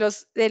 es uno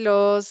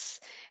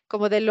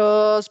como de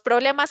los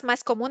problemas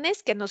más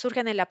comunes que nos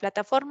surgen en la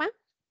plataforma,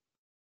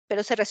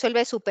 pero se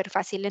resuelve súper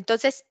fácil.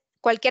 Entonces,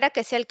 cualquiera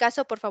que sea el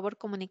caso, por favor,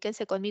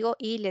 comuníquense conmigo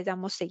y les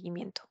damos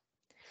seguimiento.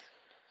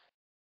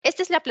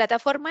 Esta es la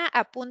plataforma,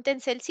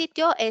 apúntense el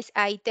sitio, es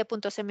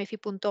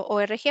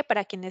ait.cemefi.org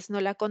para quienes no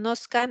la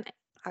conozcan.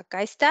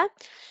 Acá está.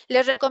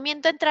 Les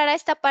recomiendo entrar a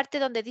esta parte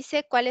donde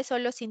dice cuáles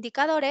son los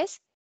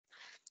indicadores,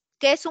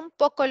 que es un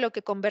poco lo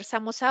que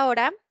conversamos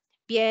ahora.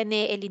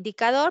 Viene el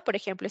indicador, por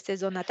ejemplo, este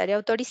es donataria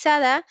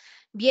autorizada,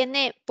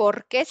 viene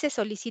por qué se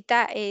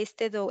solicita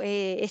este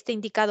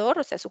indicador,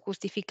 o sea, su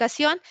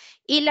justificación,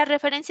 y las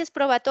referencias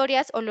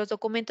probatorias o los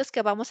documentos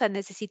que vamos a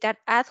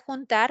necesitar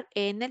adjuntar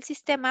en el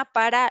sistema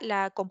para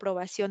la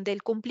comprobación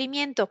del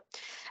cumplimiento.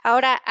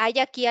 Ahora, hay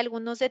aquí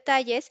algunos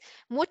detalles.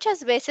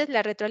 Muchas veces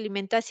las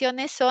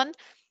retroalimentaciones son: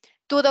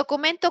 tu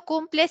documento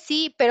cumple,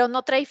 sí, pero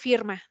no trae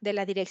firma de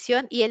la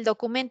dirección y el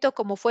documento,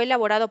 como fue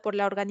elaborado por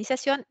la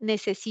organización,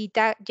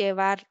 necesita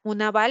llevar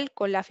un aval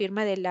con la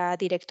firma de la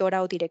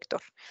directora o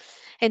director.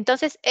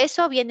 Entonces,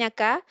 eso viene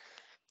acá.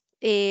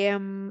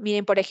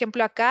 Miren, por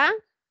ejemplo, acá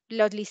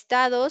los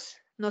listados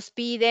nos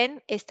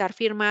piden estar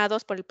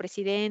firmados por el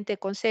presidente,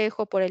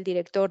 consejo, por el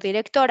director,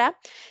 directora.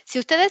 Si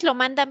ustedes lo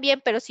mandan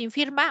bien, pero sin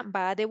firma,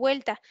 va de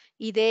vuelta.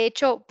 Y de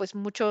hecho, pues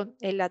mucho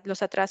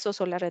los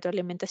atrasos o las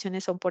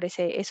retroalimentaciones son por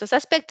esos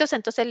aspectos.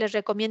 Entonces les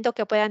recomiendo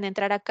que puedan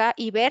entrar acá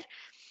y ver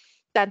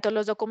tanto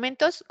los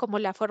documentos como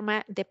la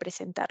forma de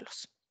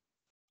presentarlos.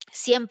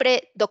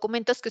 Siempre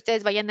documentos que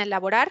ustedes vayan a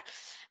elaborar,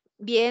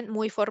 bien,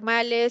 muy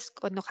formales,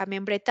 con hoja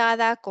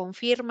membretada, con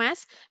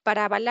firmas,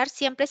 para avalar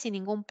siempre sin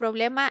ningún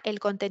problema el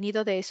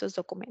contenido de esos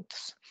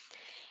documentos.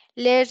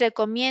 Les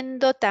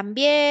recomiendo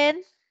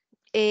también,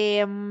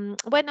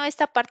 bueno,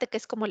 esta parte que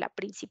es como la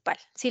principal.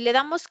 Si le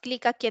damos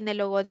clic aquí en el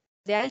logo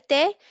de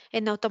ALTE,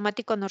 en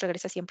automático nos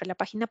regresa siempre a la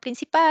página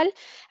principal.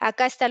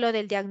 Acá está lo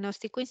del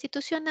diagnóstico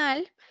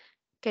institucional,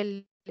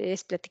 que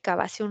les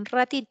platicaba hace un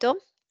ratito.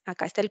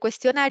 Acá está el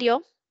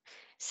cuestionario.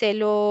 Se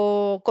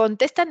lo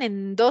contestan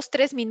en 2,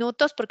 3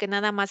 minutos porque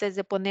nada más es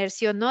de poner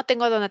sí o no.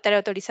 Tengo donataria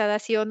autorizada,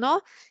 sí o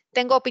no.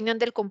 Tengo opinión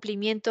del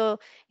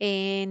cumplimiento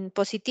en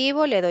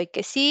positivo, le doy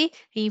que sí.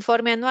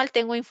 Informe anual,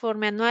 tengo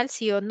informe anual,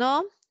 sí o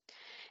no.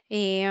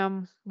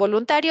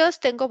 Voluntarios,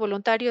 tengo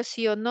voluntarios,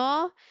 sí o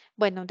no.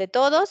 Bueno, de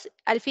todos.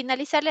 Al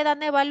finalizar le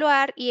dan a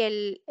evaluar y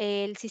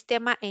el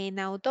sistema en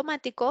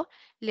automático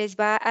les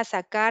va a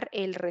sacar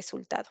el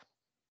resultado.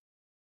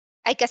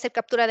 Hay que hacer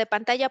captura de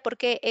pantalla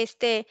porque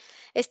este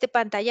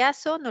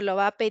pantallazo nos lo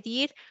va a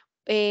pedir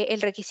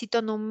el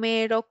requisito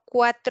número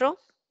 4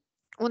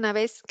 una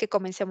vez que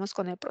comencemos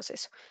con el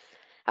proceso.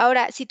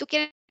 Ahora, si tú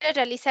quieres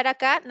realizar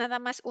acá, nada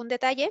más un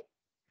detalle,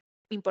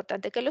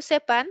 importante que lo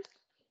sepan.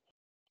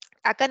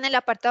 Acá en el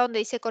apartado donde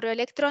dice correo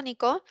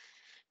electrónico,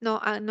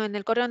 no, no en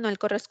el correo, no, el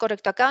correo es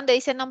correcto. Acá donde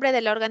dice nombre de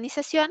la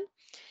organización,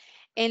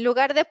 en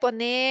lugar de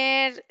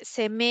poner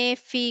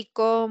Cemefi,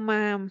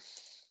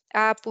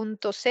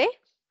 A.C,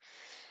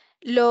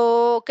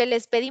 lo que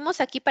les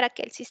pedimos aquí para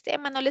que el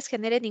sistema no les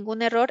genere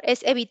ningún error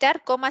es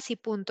evitar comas y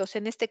puntos.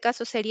 En este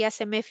caso sería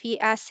Cemefi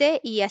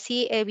AC y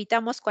así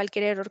evitamos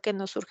cualquier error que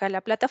nos surja en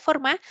la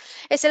plataforma.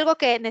 Es algo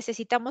que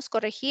necesitamos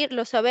corregir,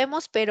 lo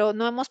sabemos, pero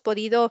no hemos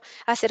podido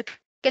hacer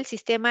que el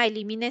sistema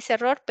elimine ese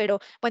error,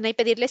 pero bueno, hay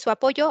pedirle su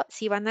apoyo.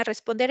 Si van a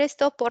responder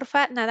esto,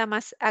 porfa, nada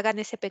más hagan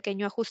ese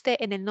pequeño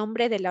ajuste en el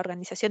nombre de la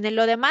organización. En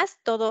lo demás,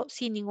 todo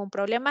sin ningún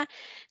problema,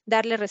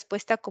 darle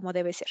respuesta como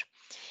debe ser.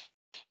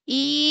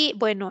 Y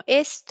bueno,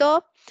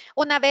 esto,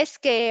 una vez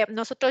que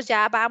nosotros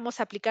ya vamos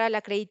a aplicar a la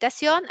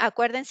acreditación,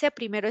 acuérdense,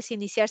 primero es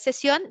iniciar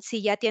sesión,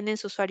 si ya tienen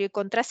su usuario y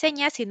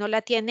contraseña, si no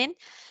la tienen,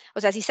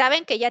 o sea, si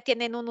saben que ya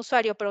tienen un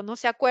usuario, pero no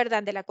se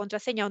acuerdan de la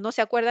contraseña o no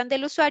se acuerdan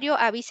del usuario,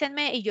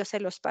 avísenme y yo se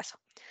los paso.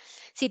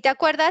 Si te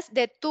acuerdas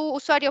de tu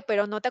usuario,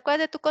 pero no te acuerdas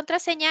de tu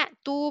contraseña,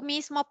 tú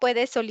mismo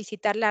puedes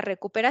solicitar la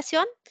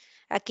recuperación.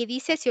 Aquí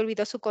dice, si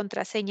olvidó su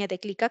contraseña, de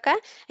clic acá.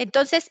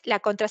 Entonces, la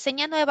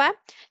contraseña nueva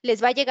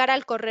les va a llegar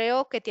al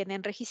correo que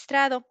tienen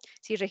registrado.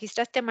 Si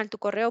registraste mal tu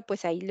correo,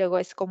 pues ahí luego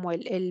es como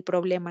el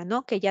problema,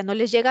 ¿no? Que ya no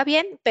les llega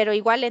bien, pero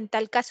igual en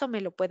tal caso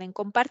me lo pueden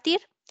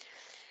compartir.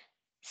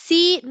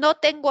 Si no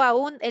tengo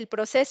aún el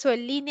proceso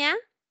en línea,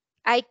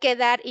 hay que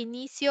dar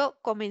inicio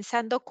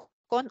comenzando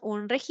con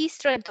un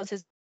registro.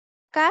 Entonces,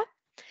 acá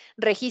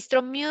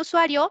registro mi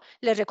usuario,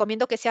 les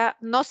recomiendo que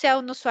no sea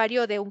un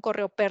usuario de un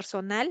correo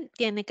personal,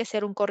 tiene que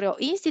ser un correo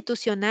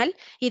institucional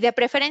y de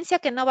preferencia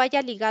que no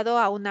vaya ligado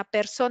a una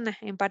persona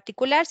en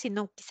particular,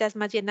 sino quizás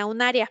más bien a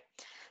un área.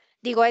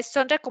 Digo,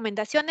 son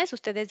recomendaciones,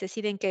 ustedes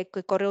deciden qué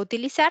correo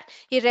utilizar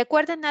y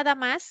recuerden nada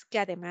más que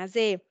además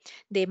de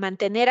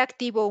mantener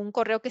activo un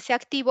correo que sea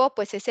activo,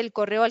 pues es el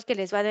correo al que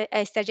les va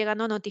a estar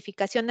llegando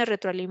notificaciones,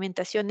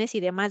 retroalimentaciones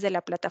y demás de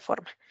la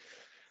plataforma.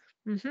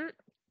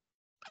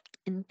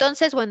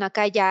 Entonces, bueno,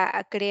 acá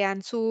ya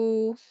crean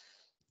su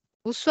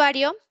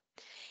usuario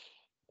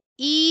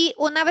y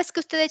una vez que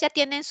ustedes ya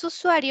tienen su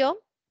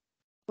usuario,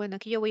 bueno,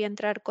 aquí yo voy a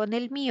entrar con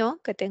el mío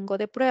que tengo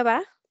de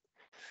prueba.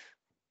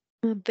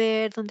 A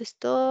ver, ¿dónde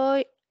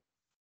estoy?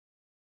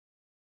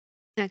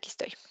 Aquí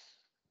estoy.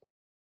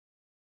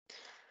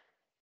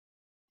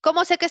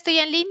 ¿Cómo sé que estoy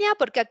en línea?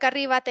 Porque acá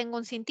arriba tengo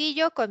un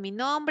cintillo con mi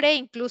nombre,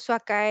 incluso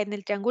acá en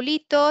el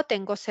triangulito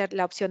tengo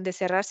la opción de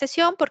cerrar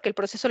sesión porque el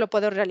proceso lo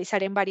puedo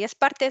realizar en varias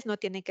partes, no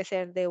tiene que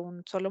ser de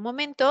un solo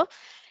momento.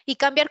 Y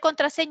cambiar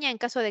contraseña en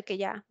caso de que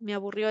ya me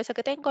aburrió esa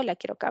que tengo, la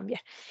quiero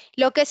cambiar.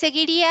 Lo que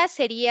seguiría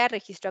sería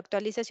registro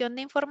actualización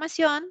de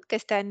información, que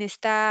está en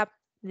esta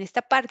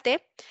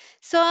parte.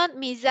 Son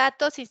mis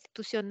datos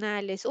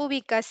institucionales,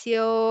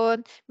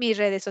 ubicación, mis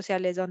redes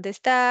sociales, dónde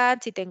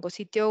están, si tengo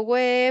sitio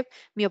web,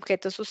 mi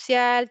objeto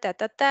social,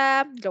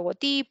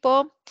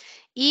 logotipo.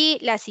 Y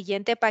la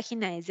siguiente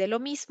página es de lo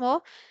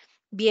mismo.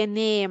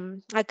 Viene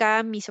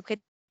acá mis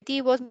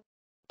objetivos,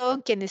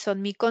 quiénes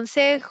son mi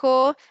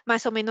consejo,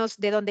 más o menos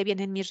de dónde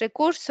vienen mis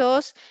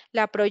recursos,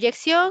 la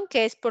proyección,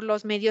 que es por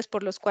los medios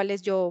por los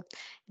cuales yo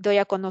doy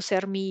a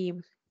conocer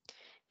mi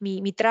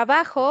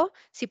trabajo,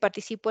 si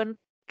participo en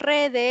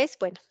redes,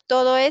 bueno,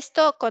 todo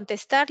esto,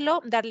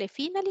 contestarlo, darle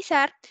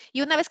finalizar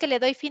y una vez que le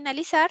doy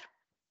finalizar,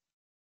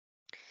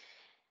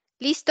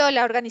 listo,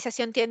 la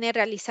organización tiene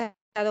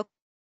realizado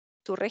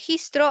tu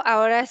registro,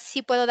 ahora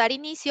sí puedo dar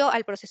inicio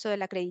al proceso de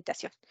la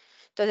acreditación.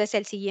 Entonces,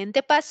 el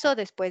siguiente paso,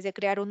 después de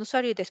crear un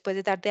usuario y después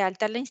de dar de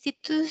alta a la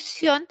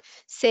institución,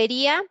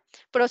 sería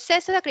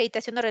proceso de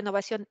acreditación o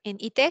renovación en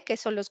IT, que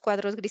son los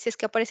cuadros grises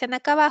que aparecen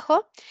acá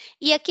abajo.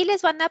 Y aquí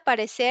les van a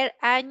aparecer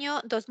año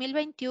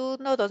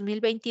 2021,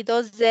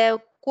 2022, de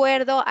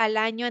acuerdo al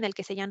año en el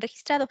que se hayan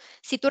registrado.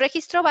 Si tu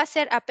registro va a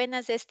ser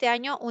apenas de este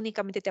año,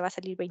 únicamente te va a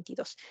salir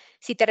 22.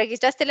 Si te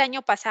registraste el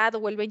año pasado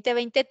o el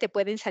 2020, te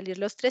pueden salir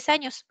los 3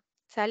 años.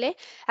 ¿Sale?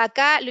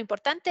 Acá lo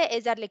importante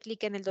es darle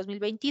clic en el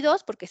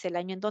 2022 porque es el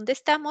año en donde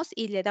estamos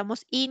y le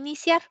damos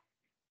iniciar.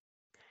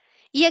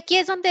 Y aquí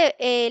es donde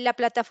la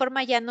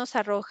plataforma ya nos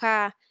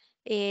arroja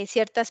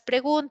ciertas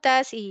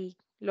preguntas y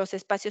los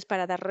espacios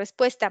para dar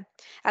respuesta.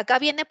 Acá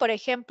viene, por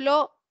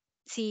ejemplo,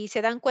 si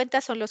se dan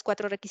cuenta, son los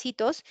 4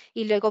 requisitos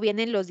y luego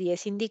vienen los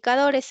 10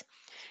 indicadores.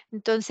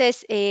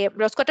 Entonces,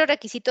 los 4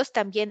 requisitos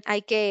también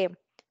hay que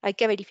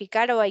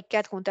verificar o hay que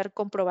adjuntar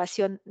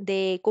comprobación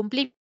de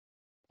cumplimiento.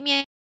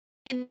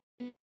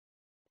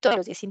 Todos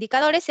los 10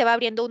 indicadores, se va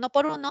abriendo uno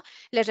por uno.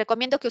 Les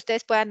recomiendo que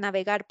ustedes puedan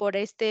navegar por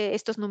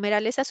estos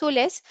numerales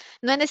azules.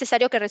 No es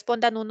necesario que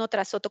respondan uno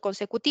tras otro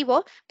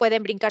consecutivo.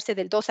 Pueden brincarse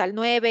del 2 al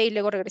 9 y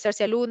luego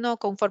regresarse al 1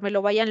 conforme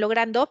lo vayan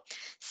logrando,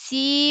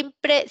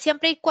 siempre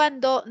y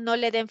cuando no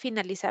le den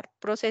finalizar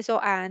proceso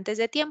antes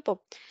de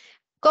tiempo.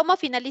 ¿Cómo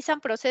finalizan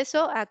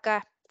proceso?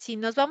 Acá. Si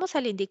nos vamos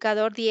al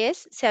indicador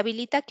 10, se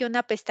habilita aquí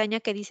una pestaña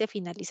que dice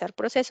finalizar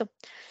proceso.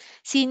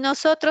 Si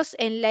nosotros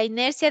en la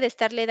inercia de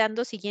estarle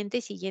dando siguiente,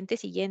 siguiente,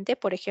 siguiente,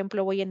 por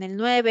ejemplo, voy en el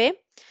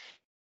 9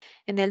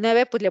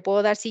 pues le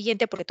puedo dar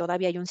siguiente porque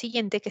todavía hay un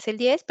siguiente que es el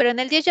 10, pero en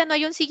el 10 ya no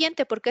hay un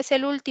siguiente porque es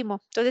el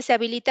último. Entonces se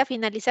habilita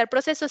finalizar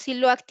proceso. Si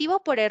lo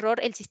activo por error,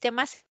 el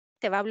sistema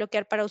se va a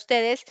bloquear para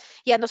ustedes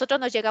y a nosotros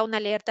nos llega una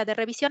alerta de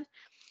revisión.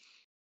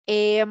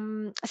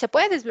 Se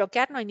puede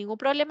desbloquear, no hay ningún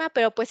problema,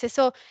 pero pues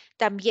eso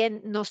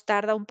también nos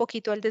tarda un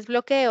poquito el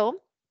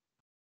desbloqueo.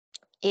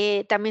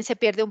 También se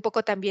pierde un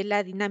poco también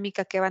la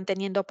dinámica que van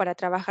teniendo para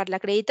trabajar la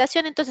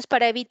acreditación. Entonces,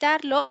 para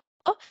evitarlo,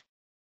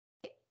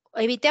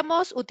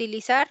 evitemos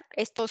utilizar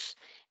estos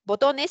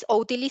botones o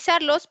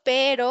utilizarlos,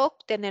 pero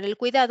tener el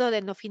cuidado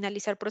de no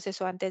finalizar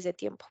proceso antes de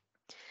tiempo.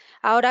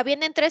 Ahora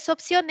vienen 3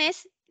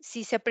 opciones.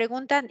 Si se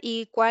preguntan,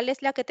 ¿y cuál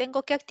es la que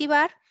tengo que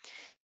activar?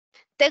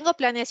 Tengo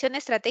planeación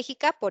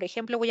estratégica, por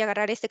ejemplo, voy a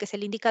agarrar este que es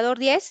el indicador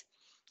 10.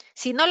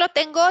 Si no lo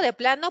tengo de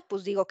plano,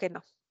 pues digo que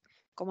no.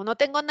 Como no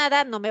tengo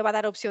nada, no me va a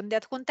dar opción de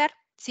adjuntar.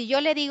 Si yo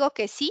le digo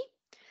que sí,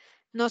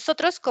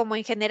 nosotros como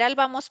en general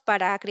vamos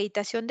para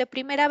acreditación de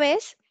primera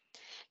vez,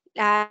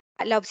 la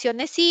opción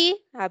es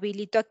sí,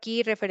 habilito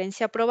aquí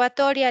referencia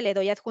probatoria, le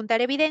doy a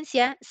adjuntar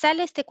evidencia,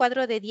 sale este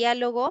cuadro de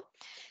diálogo,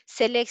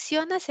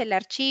 seleccionas el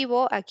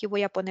archivo, aquí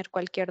voy a poner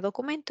cualquier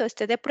documento,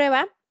 este de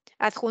prueba,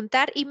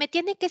 adjuntar y me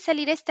tiene que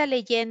salir esta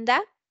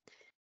leyenda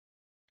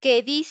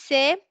que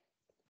dice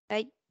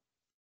ay,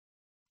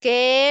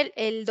 que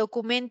el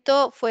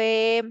documento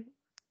fue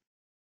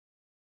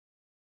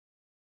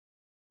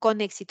con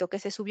éxito, que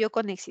se subió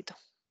con éxito.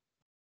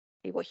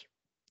 Ahí voy.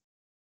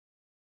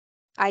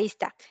 Ahí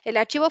está. El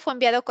archivo fue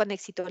enviado con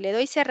éxito. Le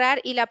doy cerrar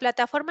y la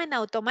plataforma en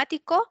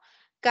automático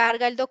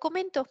carga el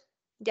documento.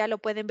 Ya lo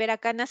pueden ver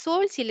acá en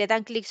azul. Si le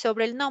dan clic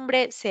sobre el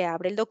nombre, se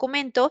abre el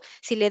documento.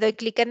 Si le doy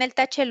clic en el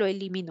tache, lo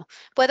elimino.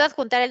 Puedo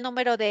adjuntar el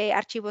número de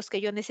archivos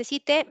que yo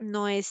necesite.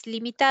 No es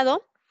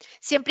limitado.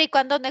 Siempre y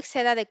cuando no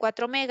exceda de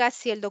 4 megas.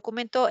 Si el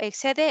documento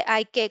excede,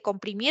 hay que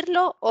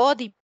comprimirlo o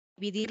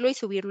dividirlo y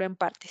subirlo en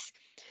partes.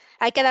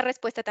 Hay que dar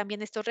respuesta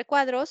también a estos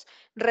recuadros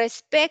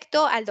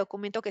respecto al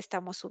documento que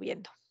estamos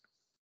subiendo.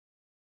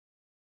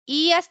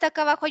 Y hasta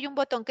acá abajo hay un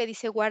botón que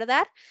dice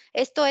guardar.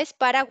 Esto es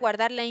para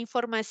guardar la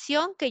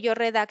información que yo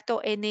redacto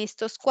en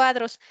estos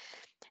cuadros.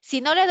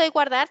 Si no le doy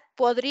guardar,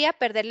 podría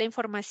perder la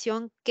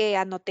información que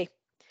anoté.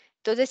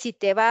 Entonces, si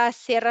te vas,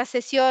 cierras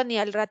sesión y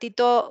al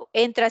ratito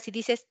entras y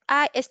dices,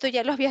 ah, esto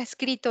ya lo había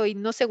escrito y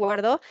no se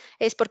guardó,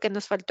 es porque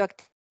nos faltó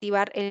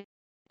activar el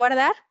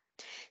guardar.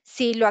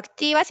 Si lo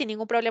activas, sin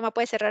ningún problema,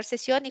 puedes cerrar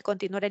sesión y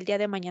continuar el día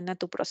de mañana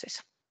tu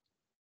proceso.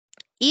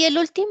 Y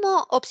la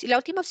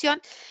última opción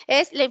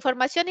es la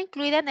información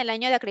incluida en el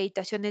año de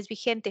acreditación es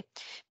vigente,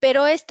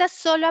 pero esta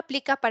solo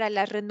aplica para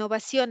las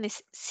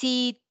renovaciones.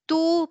 Si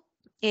tú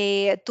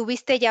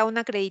tuviste ya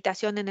una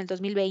acreditación en el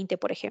 2020,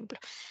 por ejemplo,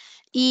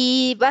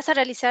 y vas a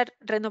realizar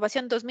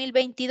renovación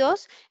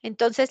 2022,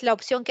 entonces la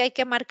opción que hay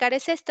que marcar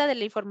es esta de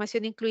la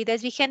información incluida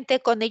es vigente.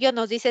 Con ello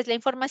nos dices la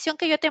información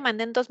que yo te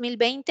mandé en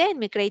 2020, en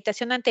mi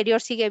acreditación anterior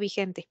sigue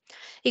vigente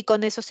y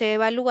con eso se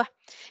evalúa.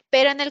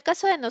 Pero en el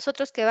caso de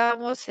nosotros que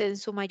vamos en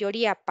su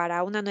mayoría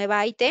para una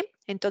nueva IT,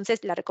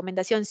 entonces la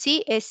recomendación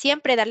sí es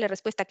siempre darle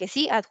respuesta que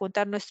sí,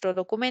 adjuntar nuestro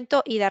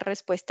documento y dar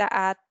respuesta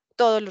a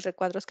todos los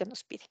recuadros que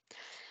nos pide.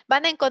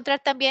 Van a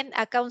encontrar también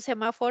acá un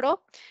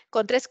semáforo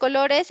con 3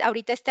 colores.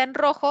 Ahorita está en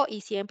rojo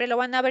y siempre lo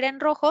van a ver en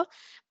rojo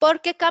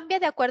porque cambia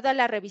de acuerdo a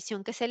la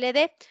revisión que se le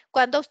dé.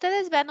 Cuando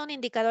ustedes vean un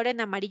indicador en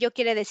amarillo,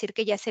 quiere decir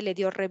que ya se le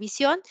dio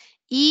revisión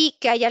y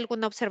que hay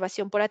alguna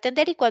observación por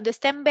atender. Y cuando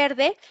está en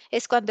verde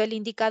es cuando el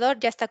indicador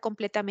ya está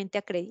completamente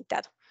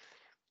acreditado.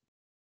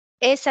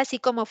 Es así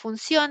como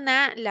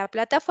funciona la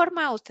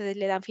plataforma. Ustedes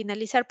le dan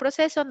finalizar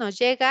proceso, nos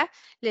llega,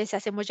 les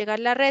hacemos llegar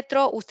la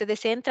retro,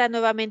 ustedes entran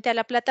nuevamente a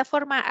la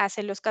plataforma,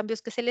 hacen los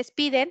cambios que se les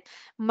piden,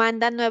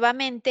 mandan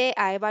nuevamente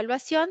a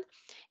evaluación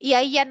y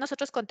ahí ya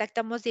nosotros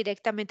contactamos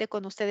directamente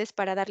con ustedes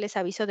para darles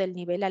aviso del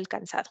nivel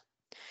alcanzado.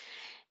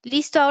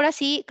 Listo, ahora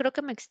sí, creo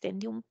que me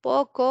extendí un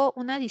poco,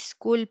 una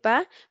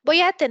disculpa.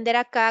 Voy a atender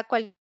acá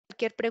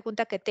cualquier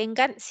pregunta que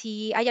tengan.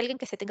 Si hay alguien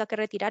que se tenga que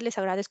retirar, les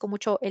agradezco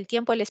mucho el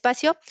tiempo, el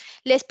espacio.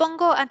 Les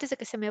pongo, antes de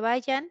que se me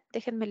vayan,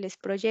 déjenme les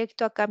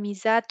proyecto acá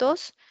mis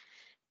datos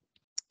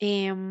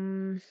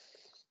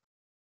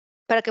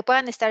para que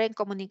puedan estar en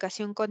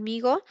comunicación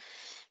conmigo.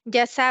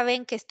 Ya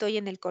saben que estoy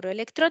en el correo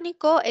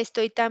electrónico,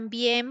 estoy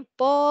también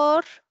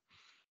por...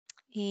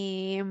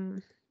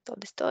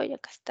 ¿dónde estoy?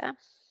 Acá está.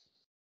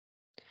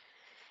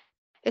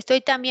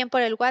 Estoy también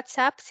por el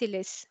WhatsApp, si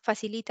les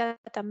facilita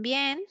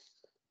también.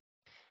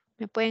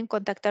 Me pueden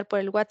contactar por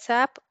el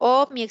WhatsApp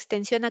o mi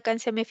extensión acá en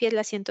Cemefi es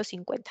la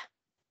 150.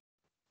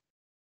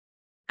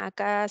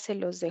 Acá se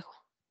los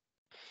dejo.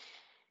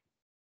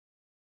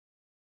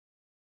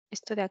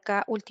 Esto de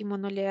acá último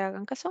no le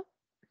hagan caso.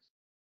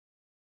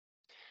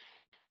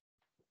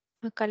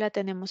 Acá la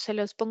tenemos. Se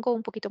los pongo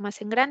un poquito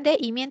más en grande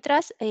y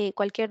mientras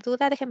cualquier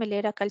duda déjenme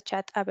leer acá el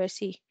chat a ver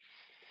si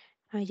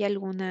hay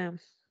alguna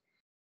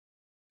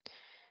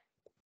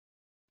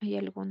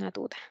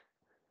duda.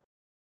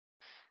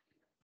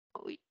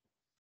 Uy.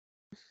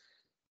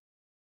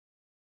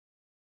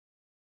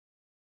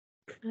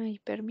 Ay,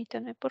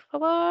 permítanme por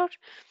favor.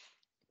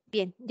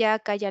 Bien, ya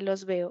acá ya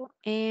los veo.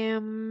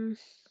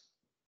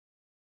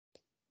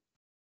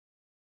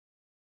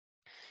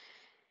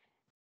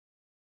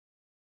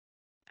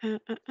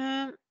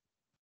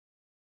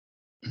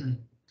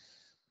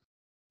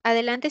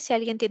 Adelante si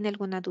alguien tiene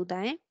alguna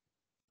duda, ¿eh?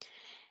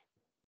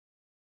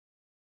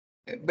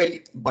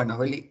 Bueno,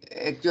 Beli,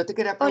 yo te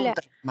quería Hola.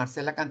 preguntar,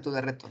 Marcela Cantú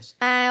de Retos.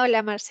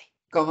 Hola, Marce.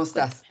 ¿Cómo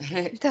Cuéntame.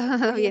 estás?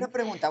 Todo Oye, bien. una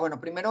pregunta. Bueno,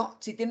 primero,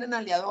 ¿si tienen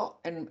aliado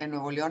en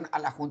Nuevo León a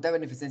la Junta de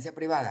Beneficencia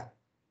Privada?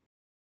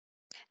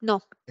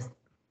 No, Es-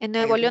 en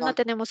Nuevo León no no,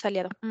 tenemos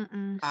aliado.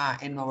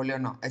 en Nuevo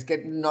León no. Es que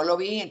no lo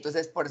vi,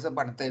 entonces por eso,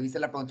 bueno, te viste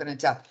la pregunta en el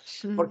chat.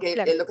 Porque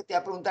Claro. es lo que te iba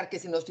a preguntar, que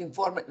si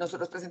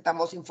nosotros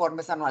presentamos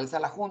informes anuales a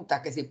la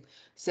Junta, que si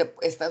se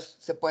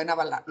pueden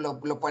avalar,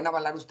 ¿lo pueden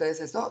avalar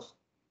ustedes esos?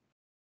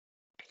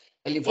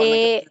 ¿El informe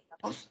que Eh,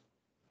 presentamos?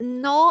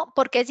 no,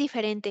 porque es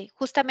diferente.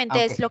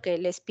 Justamente Ok. es lo que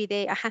les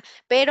pide, ajá.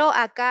 Pero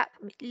acá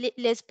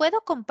les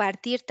puedo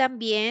compartir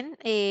también,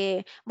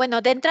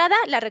 bueno, de entrada,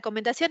 las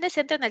recomendaciones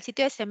entran al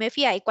sitio de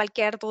Cemefi, hay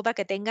cualquier duda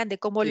que tengan de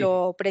cómo Sí,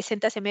 lo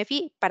presenta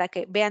Cemefi para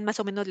que vean más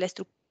o menos la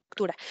estructura.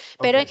 ok.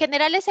 Pero en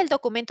general es el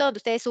documento donde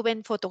ustedes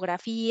suben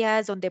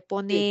fotografías, donde Sí,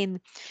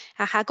 ponen,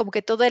 ajá, como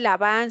que todo el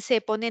avance,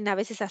 ponen a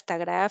veces hasta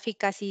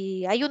gráficas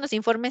y hay unos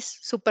informes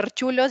súper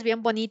chulos,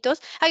 bien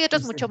bonitos. Hay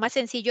otros mucho sí. más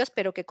sencillos,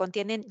 pero que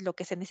contienen lo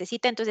que se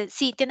necesita. Entonces,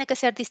 sí, tiene que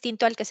ser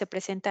distinto al que se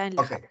presenta en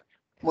la Ok, JAP.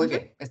 muy Ujú,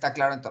 bien, está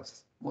claro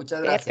entonces.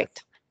 Muchas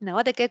perfecto. gracias.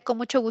 No, de qué, con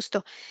mucho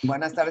gusto.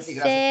 Buenas tardes y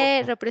gracias por Dice,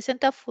 todo.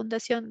 representa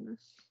Fundación.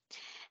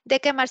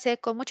 ¿De qué, Marce?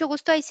 Con mucho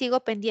gusto y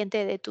sigo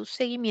pendiente de tu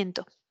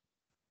seguimiento.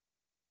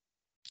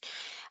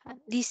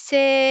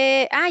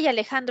 Dice, ay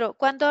Alejandro,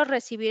 ¿cuándo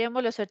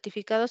recibiremos los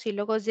certificados y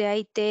logos de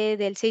AIT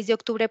del 6 de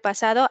octubre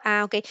pasado?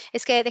 Ok,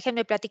 es que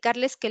déjenme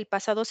platicarles que el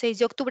pasado 6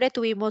 de octubre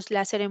tuvimos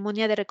la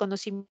ceremonia de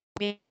reconocimiento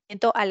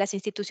a las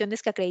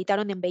instituciones que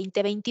acreditaron en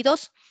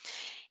 2022.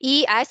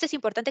 Y esto es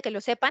importante que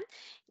lo sepan.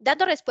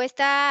 Dando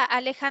respuesta,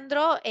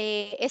 Alejandro,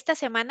 esta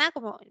semana,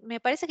 como me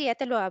parece que ya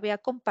te lo había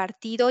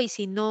compartido y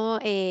si no,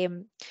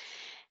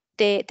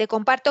 te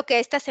comparto que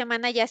esta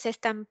semana ya se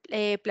están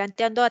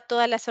planteando a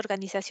todas las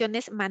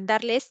organizaciones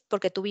mandarles,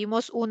 porque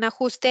tuvimos un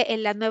ajuste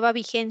en la nueva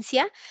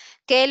vigencia,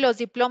 que los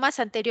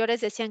diplomas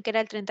anteriores decían que era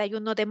el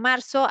 31 de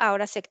marzo,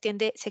 ahora se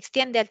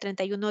extiende al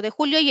 31 de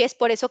julio y es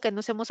por eso que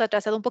nos hemos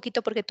atrasado un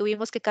poquito porque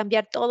tuvimos que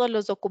cambiar todos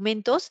los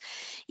documentos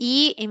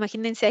y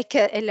imagínense, hay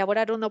que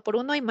elaborar uno por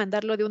uno y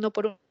mandarlo de uno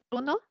por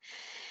uno.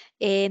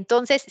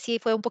 Entonces, sí,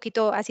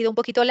 ha sido un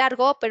poquito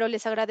largo, pero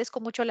les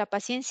agradezco mucho la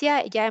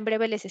paciencia. Ya en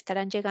breve les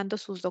estarán llegando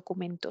sus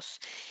documentos.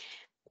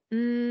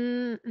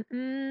 Mm, mm,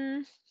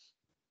 mm.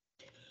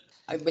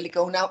 Ay,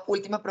 Bélica, una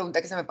última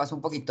pregunta que se me pasó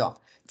un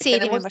poquito. Sí,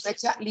 dime, ¿Tenemos Marce.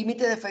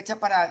 límite de fecha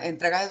para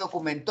entrega de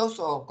documentos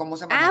o cómo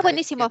se maneja el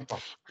Buenísimo, tiempo?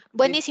 Sí,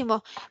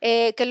 buenísimo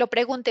que lo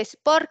preguntes,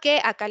 porque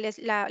acá les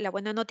la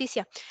buena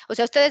noticia. O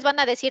sea, ustedes van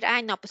a decir,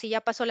 ay, no, pues si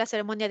ya pasó la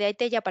ceremonia de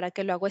AIT, ya para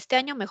qué lo hago este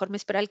año, mejor me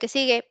espero al que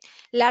sigue.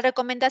 La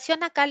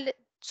recomendación acá,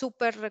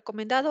 súper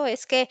recomendado,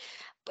 es que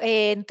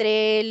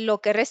entre lo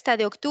que resta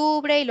de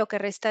octubre y lo que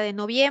resta de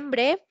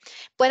noviembre,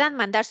 puedan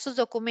mandar sus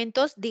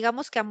documentos,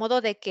 digamos que a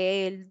modo de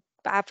que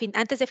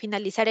antes de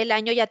finalizar el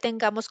año ya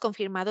tengamos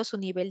confirmado su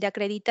nivel de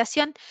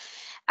acreditación.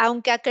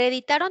 Aunque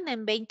acreditaron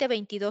en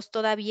 2022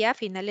 todavía, a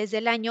finales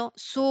del año,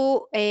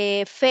 su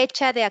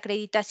fecha de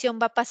acreditación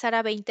va a pasar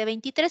a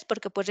 2023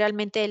 porque pues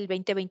realmente el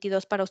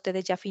 2022 para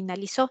ustedes ya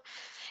finalizó.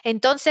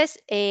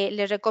 Entonces,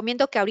 les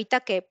recomiendo que ahorita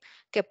que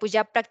pues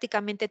ya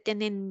prácticamente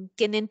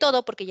tienen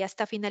todo porque ya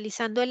está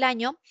finalizando el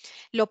año,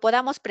 lo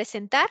podamos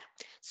presentar.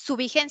 Su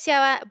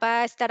vigencia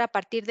va a estar a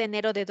partir de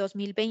enero de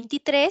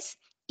 2023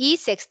 y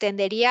se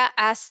extendería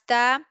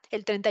hasta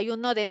el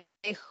 31 de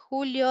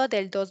julio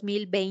del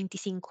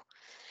 2025.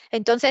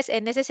 Entonces,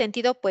 en ese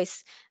sentido,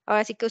 pues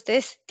ahora sí que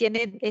ustedes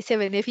tienen ese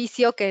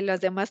beneficio que los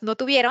demás no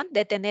tuvieron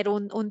de tener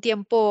un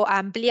tiempo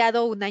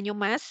ampliado, un año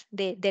más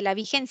de la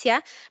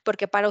vigencia,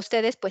 porque para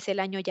ustedes, pues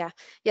el año ya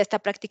está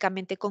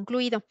prácticamente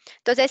concluido.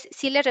 Entonces,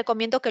 sí les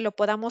recomiendo que lo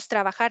podamos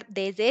trabajar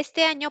desde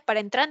este año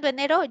para entrando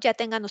enero, ya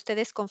tengan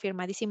ustedes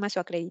confirmadísima su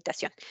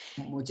acreditación.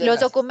 Muchas Los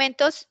gracias.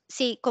 documentos,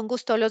 sí, con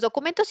gusto. Los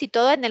documentos y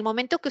todo, en el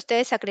momento que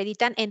ustedes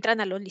acreditan,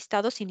 entran a los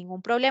listados sin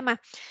ningún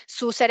problema.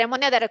 Su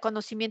ceremonia de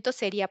reconocimiento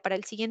sería para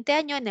el siguiente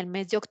año, en el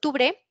mes de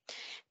octubre.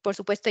 Por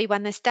supuesto, ahí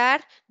van a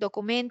estar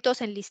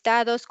documentos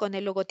enlistados con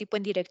el logotipo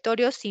en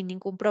directorio sin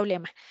ningún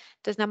problema.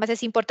 Entonces, nada más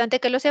es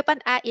importante que lo sepan.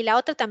 Ah, y la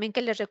otra también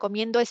que les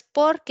recomiendo es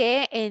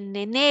porque en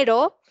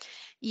enero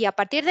y a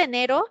partir de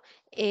enero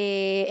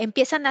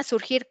empiezan a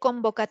surgir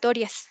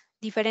convocatorias,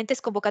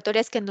 diferentes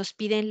convocatorias que nos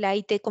piden la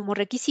IT como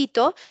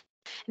requisito.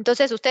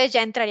 Entonces, ustedes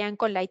ya entrarían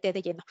con la IT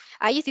de lleno.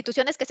 Hay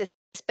instituciones que se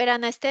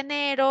esperan a este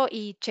enero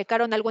y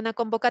checaron alguna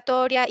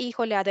convocatoria.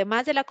 Híjole,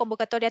 además de la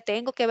convocatoria,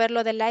 tengo que ver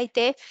lo de la IT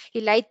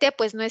y la IT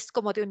pues no es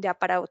como de un día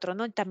para otro,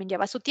 ¿no? También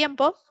lleva su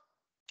tiempo.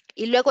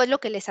 Y luego es lo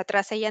que les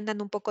atrasa y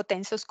andan un poco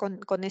tensos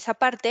con esa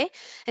parte.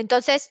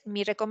 Entonces,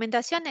 mi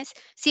recomendación es,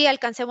 sí,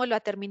 alcancémoslo a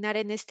terminar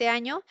en este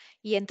año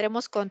y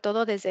entremos con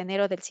todo desde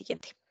enero del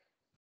siguiente.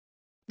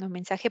 Un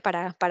mensaje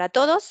para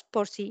todos,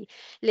 por si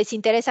les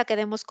interesa que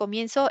demos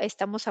comienzo,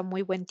 estamos a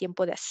muy buen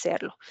tiempo de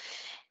hacerlo.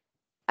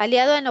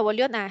 Aliado de Nuevo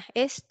León,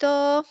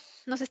 esto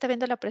no se está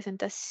viendo la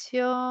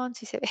presentación,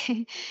 sí se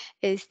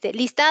ve.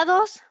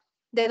 Listados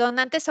de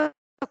donantes o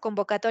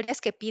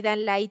convocatorias que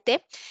pidan la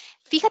IT.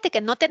 Fíjate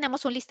que no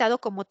tenemos un listado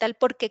como tal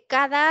porque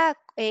cada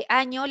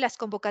año las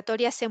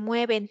convocatorias se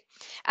mueven.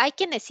 Hay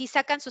quienes sí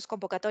sacan sus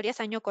convocatorias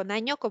año con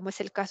año, como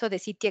es el caso de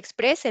City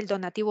Express, el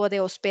donativo de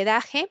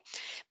hospedaje,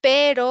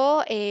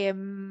 pero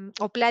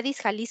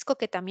Opladis Jalisco,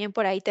 que también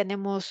por ahí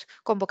tenemos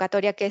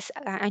convocatoria que es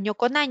año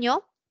con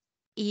año,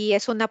 y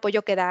es un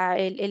apoyo que da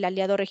el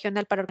aliado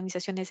regional para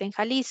organizaciones en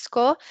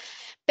Jalisco,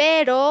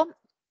 pero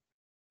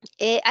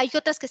hay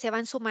otras que se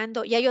van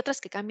sumando y hay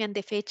otras que cambian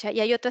de fecha y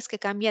hay otras que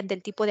cambian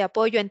del tipo de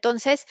apoyo.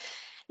 Entonces,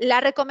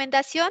 la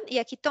recomendación, y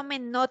aquí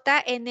tomen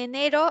nota, en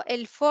enero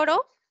el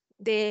foro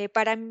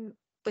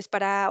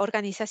para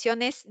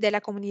organizaciones de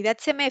la comunidad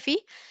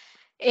Cemefi,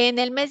 en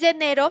el mes de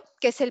enero,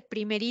 que es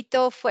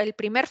fue el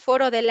primer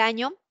foro del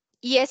año,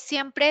 y es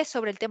siempre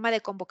sobre el tema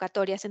de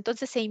convocatorias.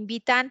 Entonces se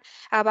invitan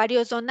a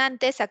varios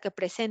donantes a que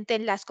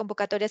presenten las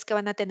convocatorias que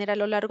van a tener a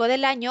lo largo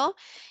del año.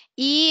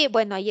 Y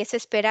bueno, ahí es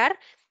esperar,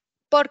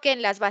 porque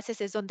en las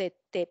bases es donde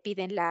te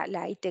piden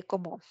la IT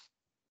como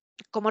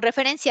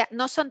referencia.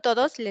 No son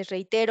todos, les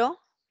reitero.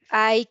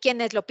 Hay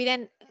quienes lo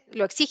piden,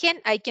 lo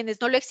exigen, hay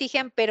quienes no lo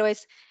exigen, pero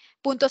es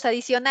puntos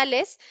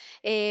adicionales.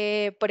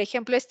 Por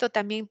ejemplo, esto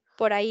también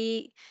por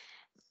ahí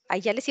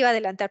ya les iba a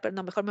adelantar, pero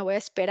no, mejor me voy a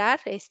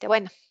esperar.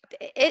 Bueno,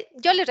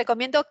 yo les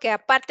recomiendo que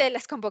aparte de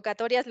las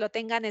convocatorias lo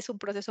tengan, es un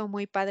proceso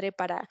muy padre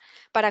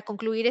para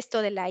concluir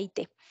esto de la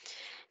IT.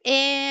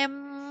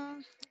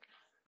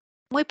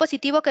 Muy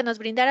positivo que nos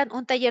brindaran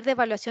un taller de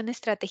evaluación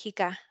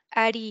estratégica.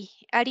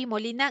 Ari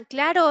Molina,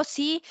 claro,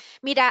 sí.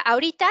 Mira,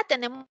 ahorita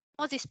tenemos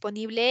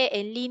disponible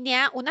en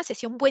línea una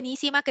sesión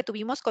buenísima que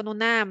tuvimos con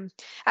una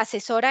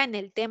asesora en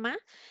el tema.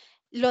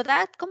 Lo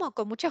da como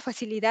con mucha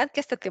facilidad que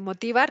hasta te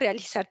motiva a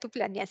realizar tu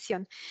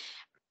planeación.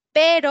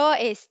 Pero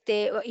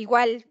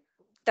igual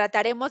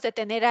trataremos de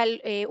tener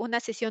una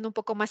sesión un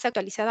poco más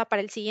actualizada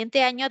para el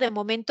siguiente año. De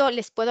momento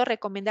les puedo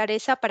recomendar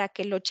esa para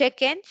que lo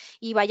chequen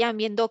y vayan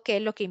viendo qué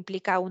es lo que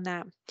implica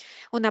una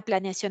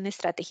planeación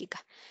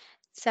estratégica.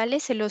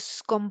 ¿Sale? Se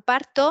los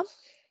comparto.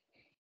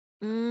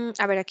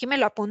 A ver, aquí me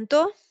lo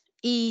apunto.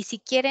 Y si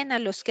quieren, a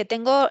los que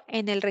tengo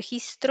en el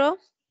registro,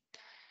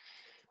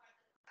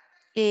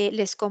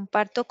 les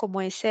comparto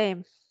como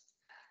ese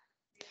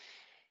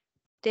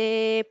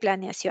de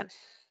planeación.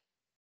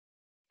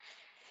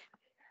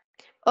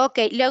 Ok,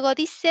 luego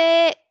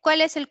dice,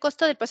 ¿cuál es el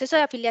costo del proceso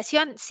de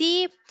afiliación?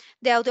 Sí,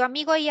 de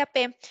AudioAmigo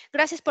IAP.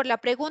 Gracias por la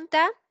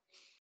pregunta.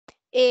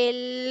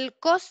 El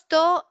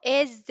costo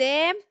es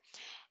de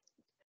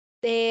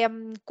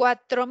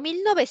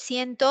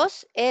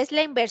 4,900, es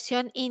la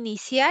inversión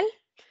inicial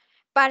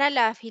para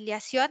la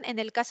afiliación en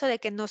el caso de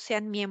que no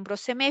sean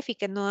miembros Cemefi,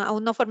 que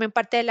aún no formen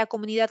parte de la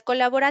comunidad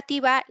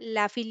colaborativa.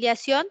 La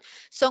afiliación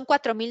son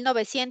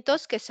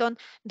 4,900, que son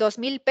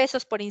 2,000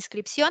 pesos por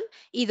inscripción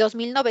y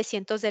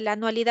 2,900 de la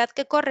anualidad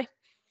que corre.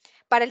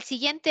 Para el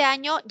siguiente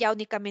año ya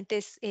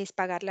únicamente es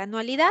pagar la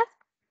anualidad.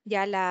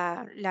 ya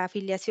la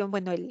afiliación,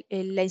 bueno,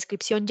 la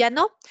inscripción ya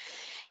no.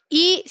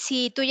 Y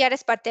si tú ya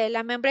eres parte de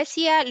la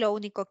membresía, lo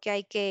único que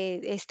hay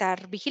que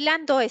estar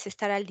vigilando es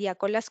estar al día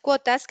con las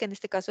cuotas, que en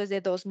este caso es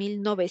de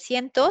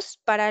 2,900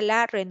 para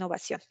la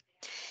renovación.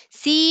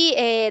 Si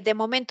de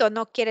momento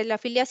no quieres la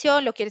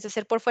afiliación, lo quieres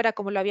hacer por fuera,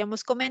 como lo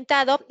habíamos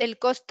comentado, el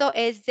costo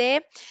es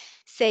de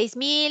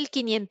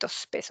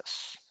 6,500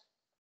 pesos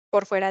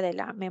por fuera de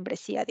la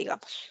membresía,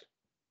 digamos.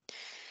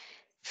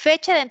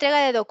 Fecha de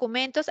entrega de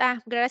documentos.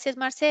 Gracias,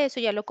 Marce, eso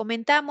ya lo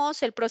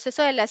comentamos. El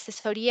proceso de la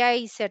asesoría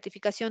y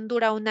certificación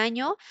dura 1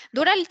 año.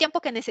 Dura el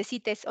tiempo que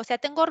necesites. O sea,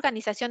 tengo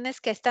organizaciones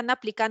que están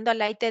aplicando a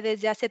la IT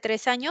desde hace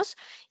 3 años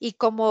y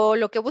como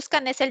lo que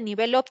buscan es el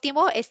nivel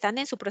óptimo, están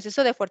en su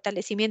proceso de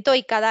fortalecimiento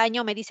y cada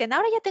año me dicen,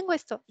 ahora ya tengo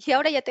esto y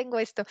ahora ya tengo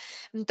esto.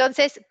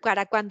 Entonces,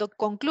 para cuando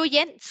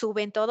concluyen,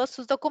 suben todos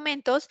sus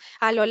documentos.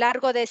 A lo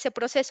largo de ese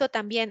proceso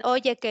también,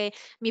 oye, que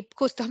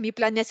justo mi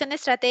planeación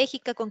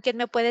estratégica, con quién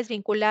me puedes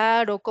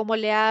vincular o cómo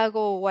le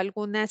hago o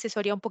alguna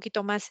asesoría un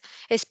poquito más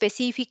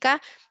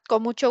específica,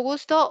 con mucho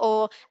gusto.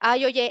 O,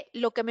 oye,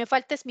 lo que me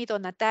falta es mi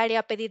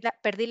donataria,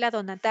 perdí la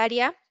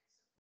donataria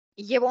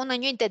y llevo 1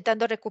 año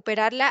intentando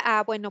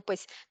recuperarla. Bueno,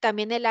 pues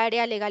también el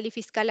área legal y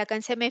fiscal acá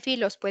en Cemefi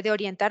los puede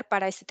orientar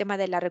para este tema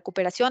de la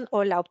recuperación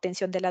o la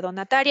obtención de la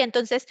donataria.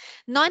 Entonces,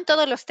 no en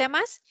todos los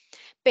temas,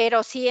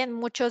 pero sí en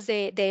muchos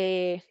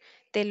de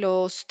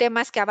los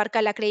temas que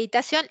abarca la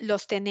acreditación,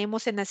 los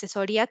tenemos en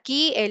asesoría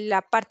aquí, en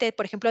la parte,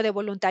 por ejemplo, de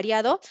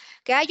voluntariado,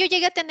 que yo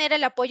llegué a tener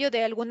el apoyo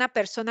de alguna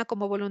persona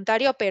como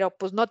voluntario, pero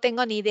pues no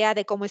tengo ni idea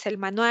de cómo es el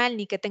manual,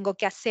 ni qué tengo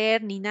que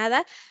hacer, ni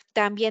nada.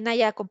 También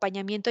hay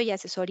acompañamiento y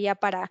asesoría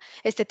para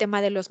este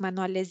tema de los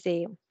manuales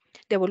de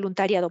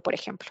voluntariado, por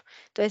ejemplo.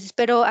 Entonces,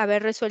 espero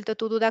haber resuelto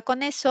tu duda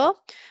con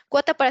eso.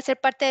 Cuota para ser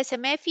parte de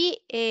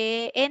Cemefi,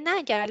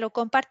 ENA, ya lo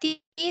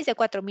compartí, es de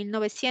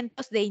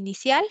 4,900 de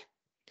inicial.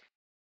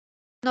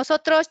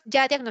 Nosotros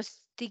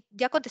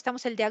ya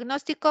contestamos el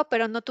diagnóstico,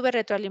 pero no tuve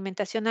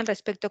retroalimentación al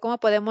respecto. ¿Cómo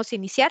podemos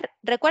iniciar?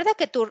 Recuerda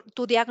que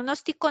tu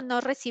diagnóstico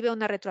no recibe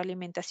una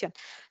retroalimentación.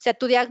 O sea,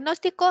 tu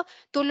diagnóstico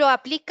tú lo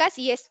aplicas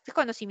y es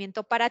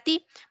conocimiento para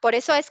ti. Por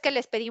eso es que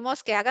les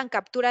pedimos que hagan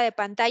captura de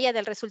pantalla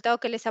del resultado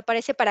que les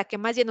aparece para que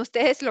más bien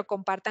ustedes lo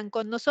compartan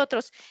con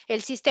nosotros.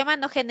 El sistema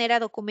no genera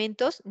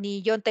documentos,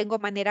 ni yo tengo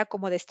manera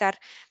como de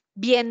estar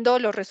viendo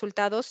los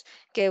resultados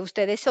que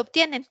ustedes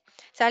obtienen.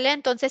 ¿Sale?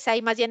 Entonces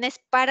ahí más bien es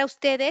para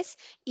ustedes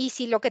y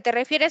si lo que te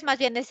refieres más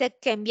bien es de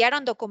que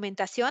enviaron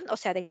documentación, o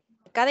sea, de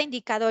cada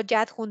indicador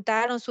ya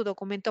adjuntaron su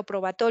documento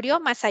probatorio,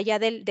 más allá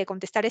de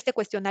contestar este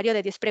cuestionario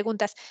de 10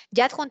 preguntas,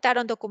 ya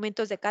adjuntaron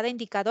documentos de cada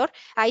indicador,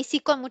 ahí sí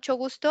con mucho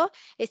gusto,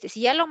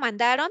 si ya lo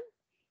mandaron,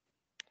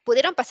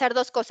 pudieron pasar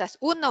 2 cosas.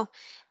 Uno,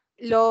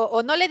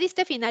 o no le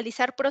diste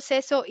finalizar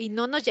proceso y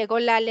no nos llegó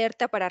la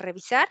alerta para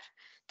revisar.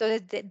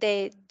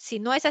 Entonces, si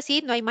no es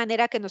así, no hay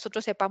manera que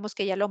nosotros sepamos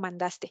que ya lo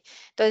mandaste.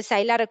 Entonces,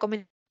 ahí la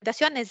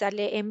recomendación es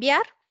darle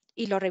enviar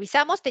y lo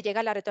revisamos, te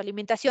llega la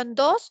retroalimentación.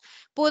 2,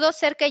 pudo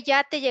ser que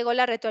ya te llegó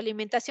la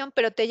retroalimentación,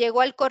 pero te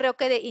llegó al correo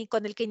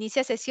con el que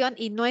inicia sesión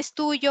y no es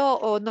tuyo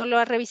o no lo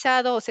has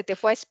revisado o se te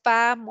fue a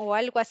spam o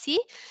algo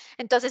así.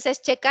 Entonces,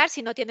 es checar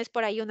si no tienes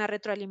por ahí una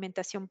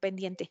retroalimentación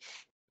pendiente.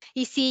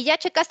 Y si ya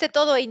checaste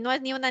todo y no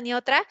es ni una ni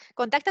otra,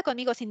 contacta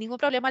conmigo, sin ningún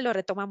problema lo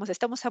retomamos.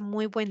 Estamos a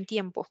muy buen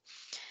tiempo.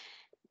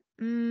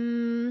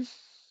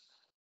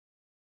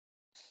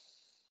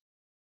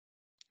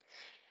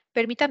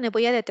 Permítanme,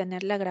 voy a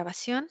detener la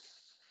grabación.